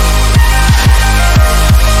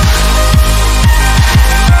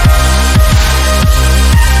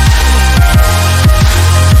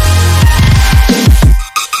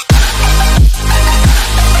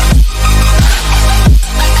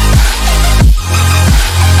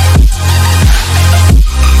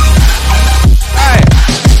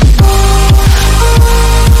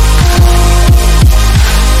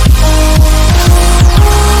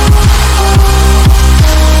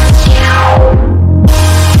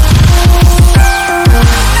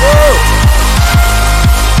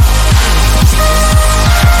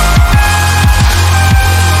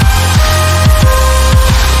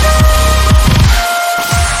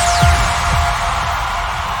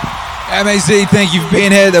MAZ, thank you for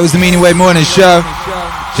being here. That was the Meaningwave Morning Show.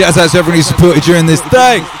 Shout out to everyone who supported during this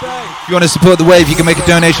thing. If you want to support the wave, you can make a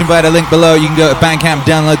donation via the link below. You can go to Bandcamp,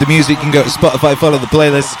 download the music. You can go to Spotify, follow the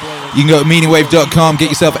playlist. You can go to meaningwave.com,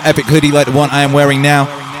 get yourself an epic hoodie like the one I am wearing now.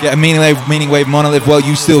 Get a Meaningwave monolith while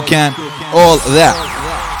you still can. All that.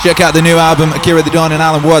 Check out the new album, Akira the Don and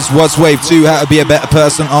Alan Watts, Watts Wave 2, How to Be a Better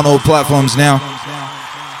Person, on all platforms now.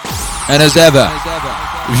 And as ever,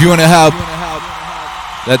 if you want to help,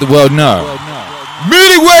 let the world know.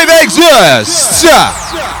 Meaningwave exists!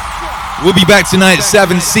 We'll be back tonight at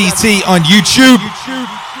 7 CT on YouTube.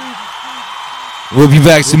 We'll be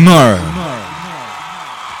back tomorrow.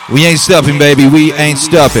 We ain't stopping, baby. We ain't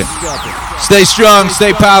stopping. Stay strong,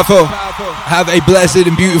 stay powerful. Have a blessed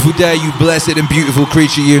and beautiful day, you blessed and beautiful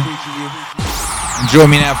creature, you. And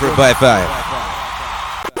join me now for a bye five.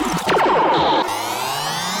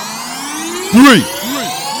 3,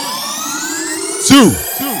 2,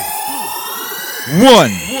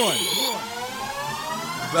 1.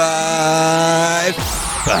 Bye.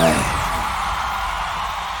 Bye.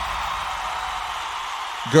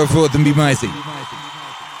 Go forth and be mighty.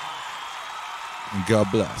 And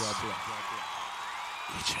God bless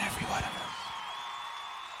each and every one of them.